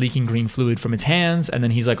Green is leaking green fluid from its hands, and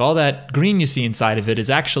then he's like, all that green you see inside of it is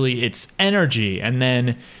actually its energy. And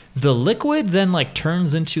then the liquid then like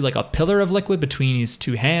turns into like a pillar of liquid between his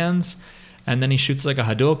two hands, and then he shoots like a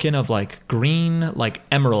Hadoken of like green like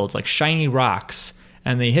emeralds, like shiny rocks,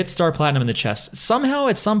 and they hit Star Platinum in the chest. Somehow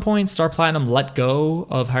at some point Star Platinum let go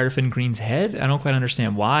of Hierophant Green's head. I don't quite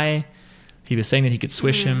understand why. He was saying that he could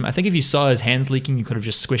swish him. I think if you saw his hands leaking, you could have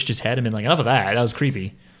just squished his head and been like, enough of that. That was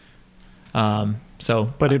creepy.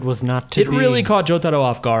 But it was not to It be. really caught Jotaro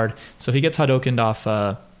off guard. So he gets Hadokened off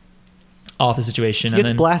the situation. He And gets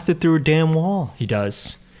then blasted through a damn wall. he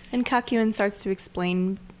does. And Kakyoin starts to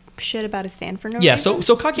explain shit about his stand for no Yeah, reason.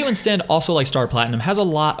 so Kakyoin's stand, also like Star Platinum, has a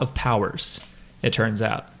lot of powers, it turns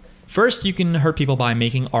out. First, you can hurt people by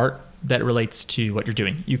making art that relates to what you're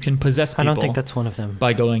doing. You can possess people I don't think that's one of them.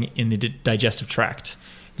 by going in the digestive tract.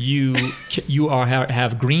 You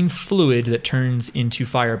have green fluid that turns into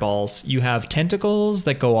fireballs. You have tentacles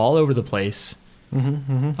that go all over the place.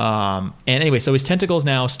 And anyway, so his tentacles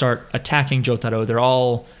now start attacking Jotaro. They're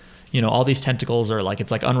all, all these tentacles are like, it's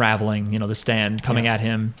like unraveling, the stand coming at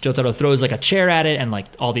him. Jotaro throws like a chair at it, and like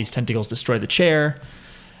all these tentacles destroy the chair.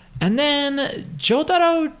 And then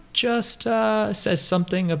Jotaro just says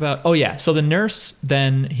something about, so the nurse,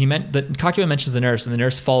 then Kakyoin mentions the nurse, and the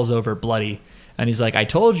nurse falls over bloody. And he's like, I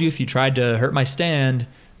told you if you tried to hurt my stand,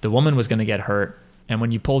 the woman was going to get hurt. And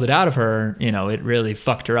when you pulled it out of her, it really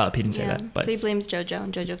fucked her up. He didn't say that. But so he blames Jojo,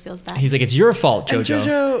 and Jojo feels bad. he's like, it's your fault, And Jojo.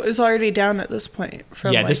 JoJo is already down at this point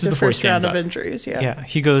from Yeah, like this is the before he first round stands of up. injuries. Yeah. Yeah,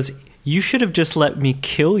 he goes, you should have just let me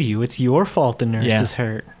kill you. It's your fault the nurse Yeah. is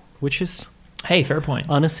hurt. Which is Hey, fair point.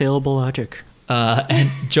 unassailable logic. And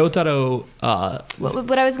Jotaro,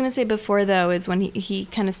 What I was going to say before, though, is when he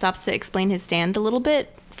kind of stops to explain his stand a little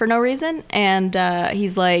bit for no reason. And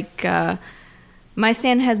he's like, my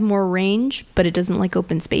stand has more range, but it doesn't like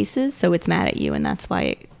open spaces. So it's mad at you. And that's why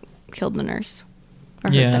it killed the nurse or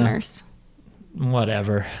hurt Yeah. the nurse.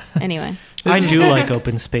 whatever. Anyway. I do like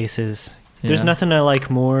open spaces. There's Yeah. nothing I like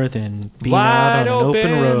more than being out on an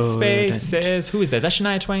open road. spaces. Who is that? Is that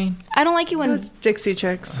Shania Twain? I don't like it when It's Dixie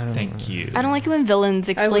Chicks. Thank you. I don't like it when villains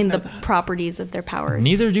explain wouldn't the have that. properties of their powers.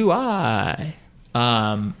 Neither do I.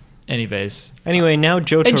 Anyways. Anyway, now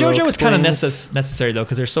Jotaro And JoJo is kind of explains- necessary, though,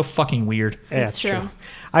 because they're so fucking weird. Yeah, That's that's true. true.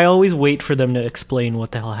 I always wait for them to explain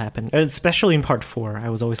what the hell happened, and especially in part 4. I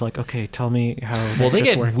was always like, "Okay, tell me how." Well, that they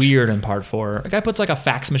just get worked. weird in part 4. A guy puts like a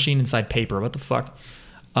fax machine inside paper. What the fuck?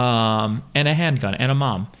 And a handgun and a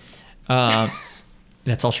mom.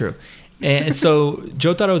 That's all true. And so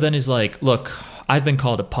Jotaro then is like, look, I've been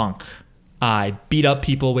called a punk. I beat up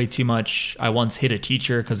people way too much. I once hit a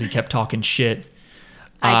teacher because he kept talking shit.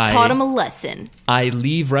 I taught him a lesson. I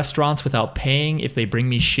leave restaurants without paying if they bring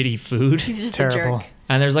me shitty food. He's just a Terrible. jerk.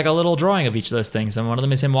 And there's like a little drawing of each of those things. And one of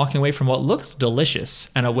them is him walking away from what looks delicious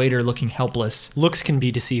and a waiter looking helpless Looks can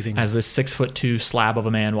be deceiving. as this 6'2" slab of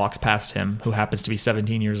a man walks past him who happens to be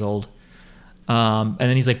 17 years old. And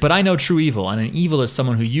then he's like, but I know true evil, and an evil is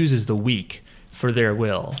someone who uses the weak for their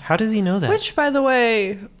will. How does he know that? Which, by the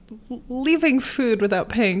way, leaving food without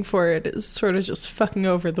paying for it is sort of just fucking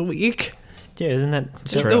over the weak. Yeah, isn't that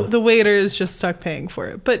It's true. The waiter is just stuck paying for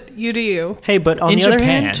it. But you do you. Hey, but on In the other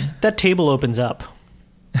Japan- hand, that table opens up.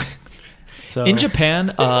 So In Japan,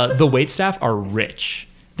 the waitstaff are rich.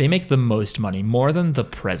 They make the most money, more than the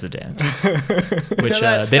president. Which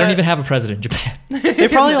they don't even have a president in Japan. they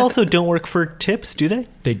probably also don't work for tips, do they?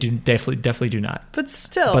 They do definitely do not. But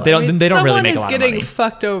still, But they don't- they don't really make a lot of someone is money. getting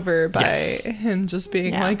fucked over by Yes. him just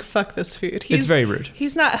being Yeah. like, "Fuck this food." It's very rude.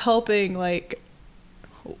 He's not helping. Like,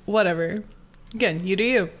 whatever. Again, you do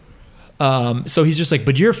you. So he's just like,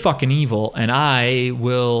 but you're fucking evil, and I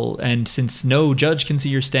will. And since no judge can see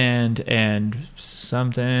your stand, and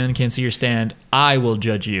something can see your stand, I will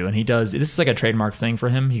judge you. And he does. This is like a trademark thing for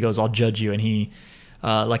him. He goes, "I'll judge you," and he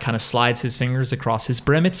like kind of slides his fingers across his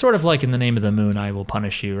brim. It's sort of like In the Name of the Moon, I will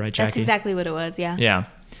punish you, right, Jackie? That's exactly what it was. Yeah. Yeah.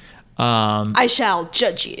 I shall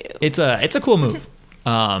judge you. It's a cool move.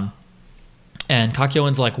 And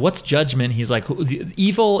Kakyoin's like, what's judgment? He's like,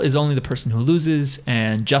 evil is only the person who loses,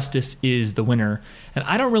 and justice is the winner. And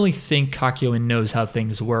I don't really think Kakyoin knows how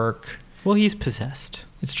things work. Well, he's possessed.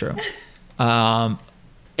 It's true.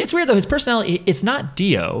 It's weird though. His personality, it's not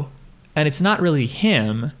Dio, and it's not really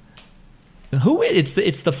him. Who? It's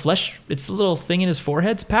the flesh. It's the little thing in his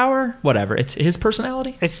forehead's power. Whatever. It's his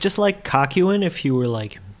personality. It's just like Kakyoin if you were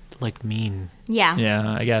like mean. Yeah.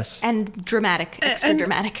 Yeah, I guess. And dramatic, extra And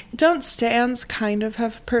dramatic. Don't stands kind of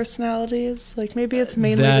have personalities? Like, maybe it's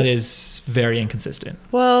mainly That this- is very inconsistent.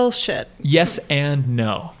 Well, shit. Yes and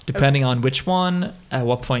no, depending on which one, at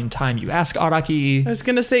what point in time you ask Araki. I was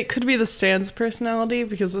gonna say it could be the stand's personality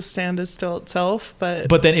because the stand is still itself, but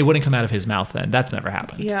But then it wouldn't come out of his mouth then. That's never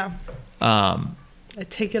happened. yeah, I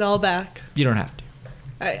take it all back. You don't have to.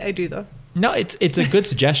 I do though. No, it's a good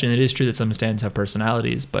suggestion. It is true that some stands have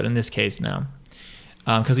personalities, but in this case, no.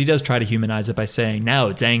 Because he does try to humanize it by saying, now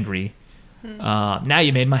it's angry. Now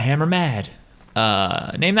you made my hammer mad.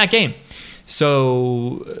 Name that game.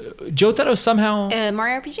 So Jotaro somehow...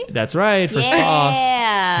 Mario RPG? That's right, first yeah. boss.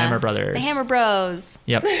 Hammer Brothers. The Hammer Bros.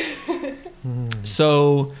 Yep.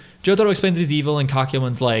 So Jotaro explains that he's evil, and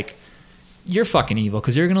Kakyoin's like, you're fucking evil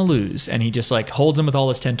because you're going to lose. And he just like holds him with all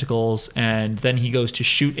his tentacles, and then he goes to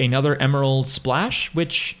shoot another emerald splash,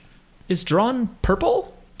 which is drawn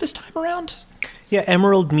purple this time around. Yeah,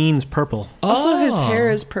 emerald means purple. Also, his Oh. hair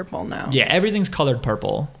is purple now. Yeah, everything's colored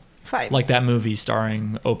purple, Fine. like that movie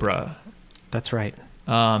starring Oprah. That's right.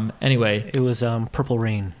 Anyway, It was Purple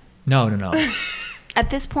Rain. no. At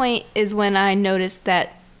this point is when I noticed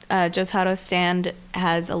that Jotaro's stand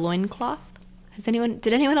has a loincloth. Did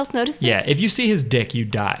anyone else notice this? Yeah, if you see his dick, you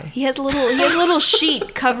die. He has a little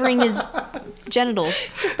sheet covering his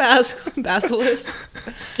genitals. Basilisk.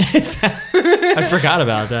 I forgot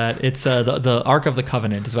about that. It's the Ark of the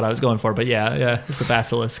Covenant is what I was going for, but yeah, it's a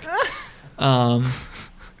basilisk.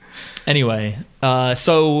 Anyway,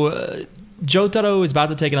 so Jotaro is about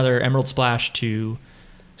to take another Emerald Splash to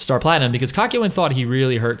Star Platinum because Kakyoin thought he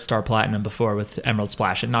really hurt Star Platinum before with Emerald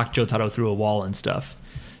Splash. It knocked Jotaro through a wall and stuff.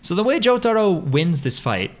 So the way Jotaro wins this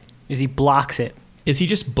fight Is he blocks it. is he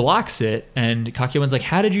just blocks it, and Kakyoin's like,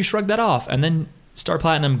 how did you shrug that off? And then Star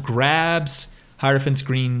Platinum grabs Hierophant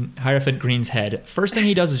Green's head. First thing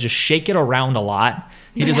he does is just shake it around a lot.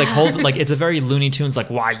 He just like holds it like it's a very Looney Tunes, like,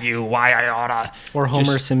 why you, why I oughta. Or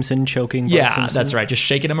Homer Just- Simpson choking Bart Yeah, Simpson. that's right. Just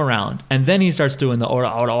shaking him around. And then he starts doing the ora,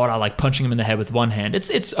 ora, ora, like punching him in the head with one hand.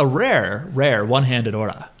 It's a rare one-handed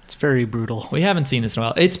ora. It's very brutal. We haven't seen this in a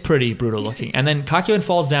while. It's pretty brutal looking. And then Kakyoin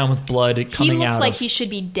falls down with blood coming He looks out like of- he should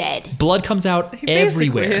be dead. Blood comes out He basically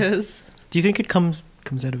everywhere. is. Do you think it comes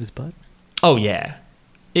out of his butt? Oh yeah,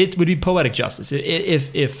 it would be poetic justice.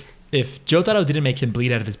 If Jotaro didn't make him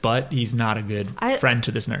bleed out of his butt, he's not a good friend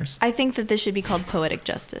to this nurse. I think that this should be called Poetic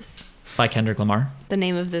Justice. By Kendrick Lamar. The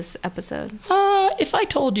name of this episode. If I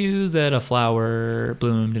told you that a flower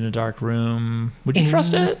bloomed in a dark room, would you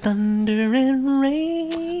trust In the it? thunder and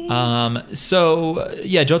rain. So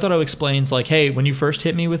yeah, Jotaro explains like, hey, when you first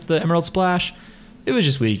hit me with the Emerald Splash, it was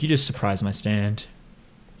just weak. You just surprised my stand.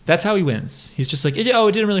 That's how he wins. He's just like, oh,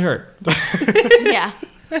 it didn't really hurt. Yeah.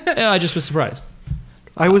 Yeah, I just was surprised.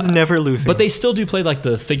 I was never losing. But they still do play like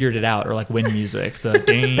the figured it out or like wind music. The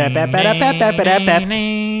ding, Bap, bap, bap, bap, bap, bap, bap.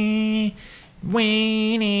 I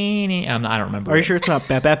don't remember. Are you sure it's not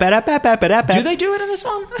bap, bap, bap, bap, bap, bap, bap? Do they do it in this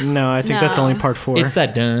one? No, I think that's No. only part 4. It's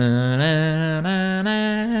that.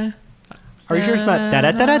 Da-na-na-na. Are you sure it's not da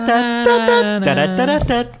da da da da da da da da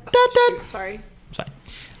da da? Sorry. It's fine.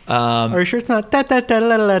 Are you sure it's not da da da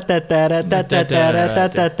da da da da da da da da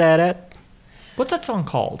da da da? What's that song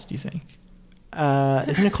called, do you think?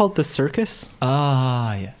 Isn't it called The Circus?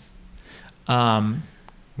 Ah, yes.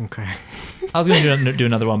 Okay. I was going to do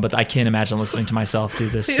another one, but I can't imagine listening to myself do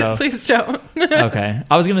this. So Please don't. okay,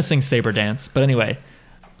 I was going to sing Saber Dance, but anyway.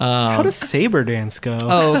 How does Saber Dance go?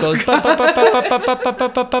 Oh, it goes.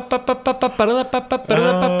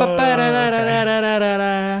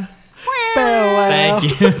 Thank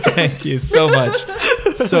you, thank you so much.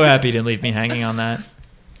 So happy you didn't leave me hanging on that.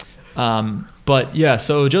 But yeah,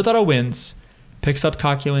 so Jotaro wins, picks up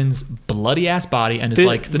Kakyoin's bloody ass body, and is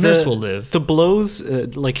like, the nurse will live. The blows,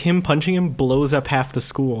 like him punching him, blows up half the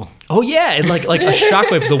school. Oh yeah, and like a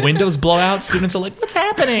shockwave. The windows blow out. Students are like, "What's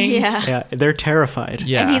happening?" Yeah. Yeah, they're terrified.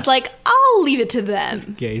 Yeah. And he's like, I'll leave it to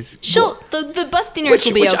them. Gays. The busty nurse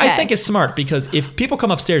will be which okay. I think is smart, because if people come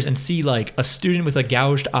upstairs and see like a student with a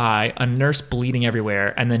gouged eye, a nurse bleeding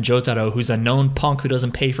everywhere, and then Jotaro, who's a known punk who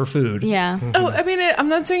doesn't pay for food. Yeah. Oh, I mean, I'm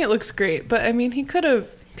not saying it looks great, but I mean, he could have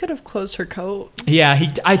closed her coat. Yeah,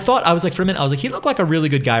 I was like, for a minute, I was like, he looked like a really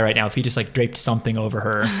good guy right now if he just like draped something over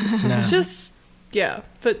her No. Just, yeah,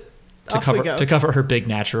 but off we go. to cover her big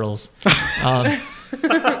naturals.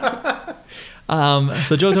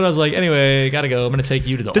 So Jotaro's like, anyway, gotta go. I'm gonna take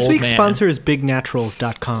you to the This old week's man. sponsor is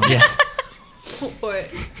BigNaturals.com. Yeah. Oh, boy.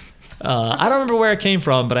 I don't remember where it came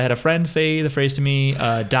from, but I had a friend say the phrase to me,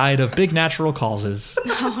 died of big natural causes.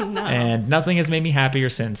 Oh, no. And nothing has made me happier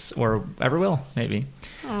since, or ever will, maybe.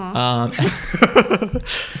 So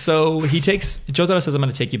Jotaro says, I'm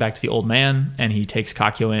going to take you back to the old man, and he takes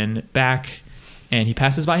Kakyoin back, and he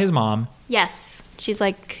passes by his mom. Yes. She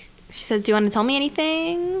says, do you want to tell me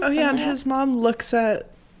anything? Oh, yeah, and his mom looks at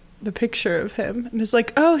the picture of him and is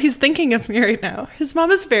like, oh, he's thinking of me right now. His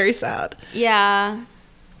mom is very sad. Yeah.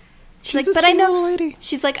 She's like, a but I sweet know. little lady.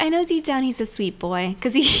 She's like, I know deep down he's a sweet boy,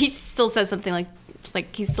 because he still says something like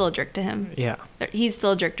he's still a jerk to him. Yeah. He's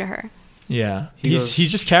still a jerk to her. Yeah. goes- He's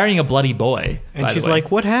just carrying a bloody boy. And by the she's way.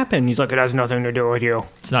 like, what happened? He's like, it has nothing to do with you.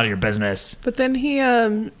 It's none of your business. But then he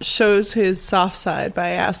shows his soft side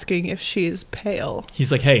by asking if she's pale.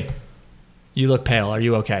 He's like, hey, you look pale. Are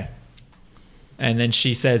you okay? And then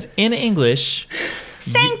she says in English,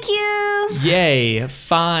 Thank you. yay,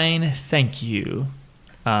 fine, thank you.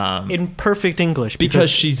 In perfect English. Because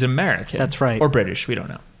she's American. That's right. Or British. We don't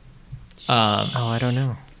know. Oh, I don't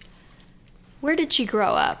know. Where did she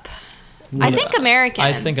grow up? I think American.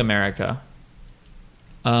 I think America.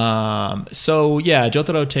 So, yeah,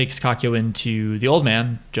 Jotaro takes Kakyoin to the old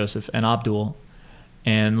man, Joseph, and Abdul,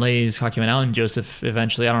 and lays Kakyoin out, and Joseph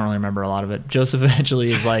eventually, I don't really remember a lot of it, Joseph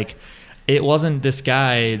eventually is like, it wasn't this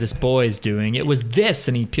boy's doing, it was this,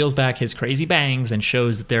 and he peels back his crazy bangs and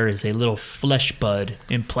shows that there is a little flesh bud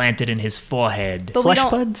implanted in his forehead. But we Flesh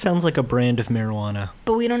don't. bud sounds like a brand of marijuana.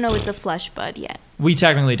 But we don't know it's a flesh bud yet. We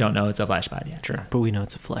technically don't know it's a flesh bud yet. Sure. But we know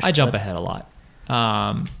it's a flesh I jump bud. ahead a lot.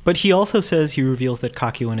 But he also says he reveals that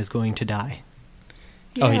Kakyoin is going to die.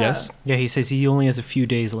 Oh, he Yeah. does? Yeah, he says he only has a few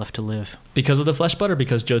days left to live. Because of the flesh bud, or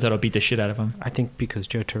because Jotaro beat the shit out of him? I think because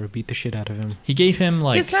Jotaro beat the shit out of him. He gave him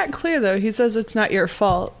like... It's not clear, though. He says it's not your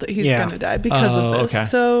fault that he's Yeah. going to die because Oh, of this. okay.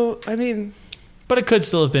 So, I mean, But it could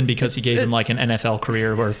still have been because he It's- gave him like an NFL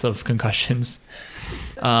career worth of concussions.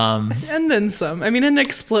 and then some. I mean, an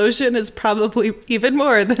explosion is probably even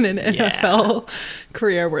more than an NFL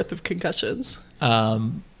career worth of concussions.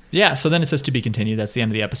 Yeah, so then it says to be continued. That's the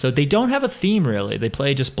end of the episode. They don't have a theme really. They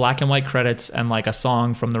play just black and white credits and like a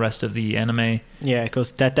song from the rest of the anime. Yeah, it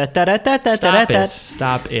goes da da da da da da da Stop da. it.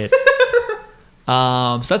 Stop it.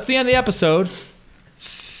 So that's the end of the episode.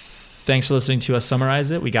 Thanks for listening to us summarize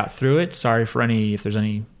it. We got through it. Sorry for if there's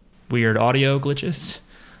any weird audio glitches.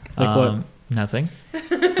 Like what? Nothing.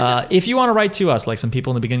 If you want to write to us, like some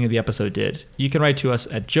people in the beginning of the episode did, you can write to us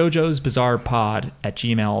at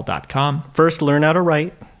jojosbizarrepod@gmail.com. First, learn how to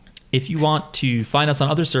write. If you want to find us on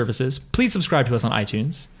other services, please subscribe to us on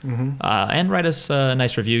iTunes and write us a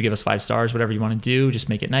nice review. Give us 5 stars, whatever you want to do. Just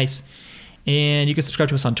make it nice. And you can subscribe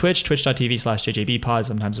to us on Twitch, twitch.tv/JJBpod.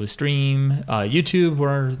 Sometimes we stream. YouTube,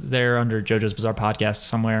 we're there under JoJo's Bizarre Podcast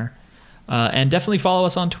somewhere. And definitely follow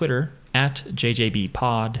us on Twitter at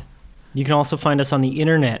JJBpod. You can also find us on the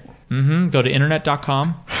internet. Go to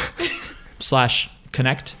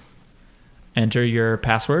internet.com/connect. Enter your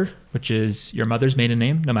password, which is your mother's maiden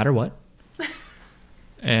name, no matter what.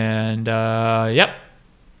 And, yep.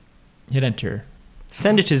 Hit enter.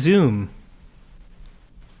 Send it to Zoom.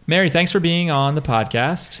 Mary, thanks for being on the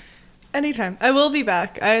podcast. Anytime. I will be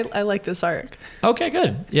back. I like this arc. Okay,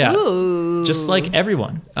 good. Yeah. Ooh. Just like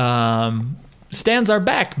everyone. Stands are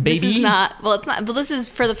back, baby. This is not. Well, it's not. But this is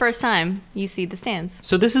for the first time you see the stands.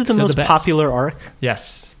 So this is the So the most best. popular arc.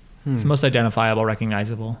 Yes. It's the most identifiable,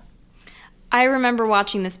 recognizable. I remember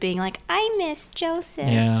watching this being like, I miss Joseph.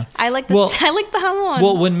 Yeah. I like this. Well- I like the one.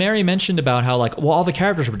 Well, when Mary mentioned about how all the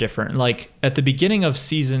characters were different, like at the beginning of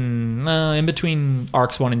season, in between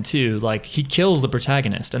arcs 1 and 2, like he kills the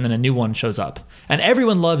protagonist and then a new one shows up. And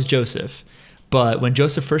everyone loves Joseph. But when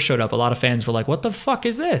Joseph first showed up, a lot of fans were like, what the fuck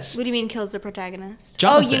is this? What do you mean kills the protagonist?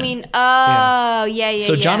 Jonathan. Oh, you mean, yeah.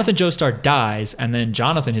 So Jonathan Joestar dies, and then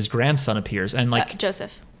Jonathan, his grandson, appears. And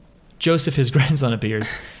Joseph, his grandson,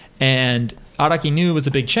 appears. And Araki knew it was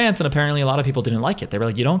a big chance, and apparently a lot of people didn't like it. They were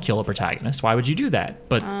like, you don't kill a protagonist. Why would you do that?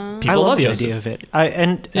 But people I love the Joseph. idea of it.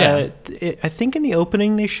 I think in the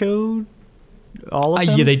opening they showed all of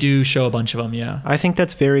them. Yeah, they do show a bunch of them, yeah. I think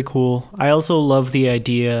that's very cool. I also love the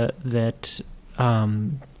idea that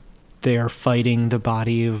they are fighting the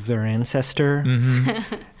body of their ancestor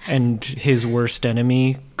and his worst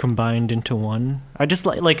enemy combined into one. I just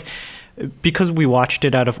like because we watched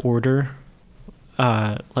it out of order.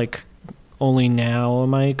 Only now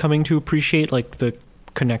am I coming to appreciate like the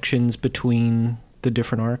connections between the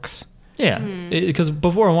different arcs. Yeah, because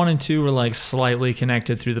before 1 and 2 were like slightly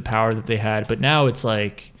connected through the power that they had, but now it's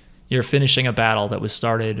like you're finishing a battle that was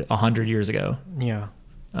started 100 years ago. Yeah.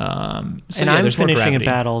 I'm I'm finishing a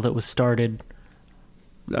battle that was started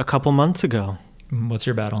a couple months ago. What's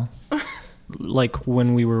your battle? Like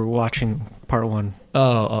when we were watching part 1.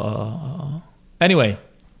 Oh. Anyway,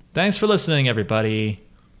 thanks for listening, everybody.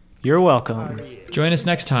 You're welcome. Join us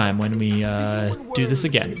next time when we do this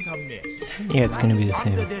again. Yeah, it's going to be the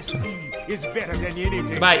same. So.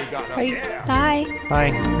 Bye. bye.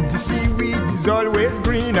 Bye. The seaweed is always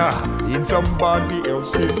greener in somebody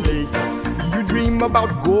else's lake. You dream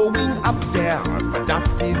about going up there, but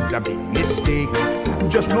that is a big mistake.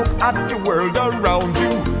 Just look at the world around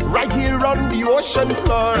you, right here on the ocean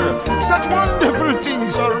floor. Such wonderful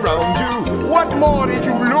things around you. What more are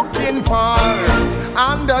you looking for?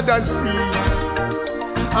 Under the sea,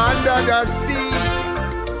 under the sea.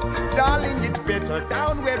 Darling, it's better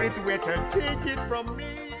down where it's wetter. Take it from me.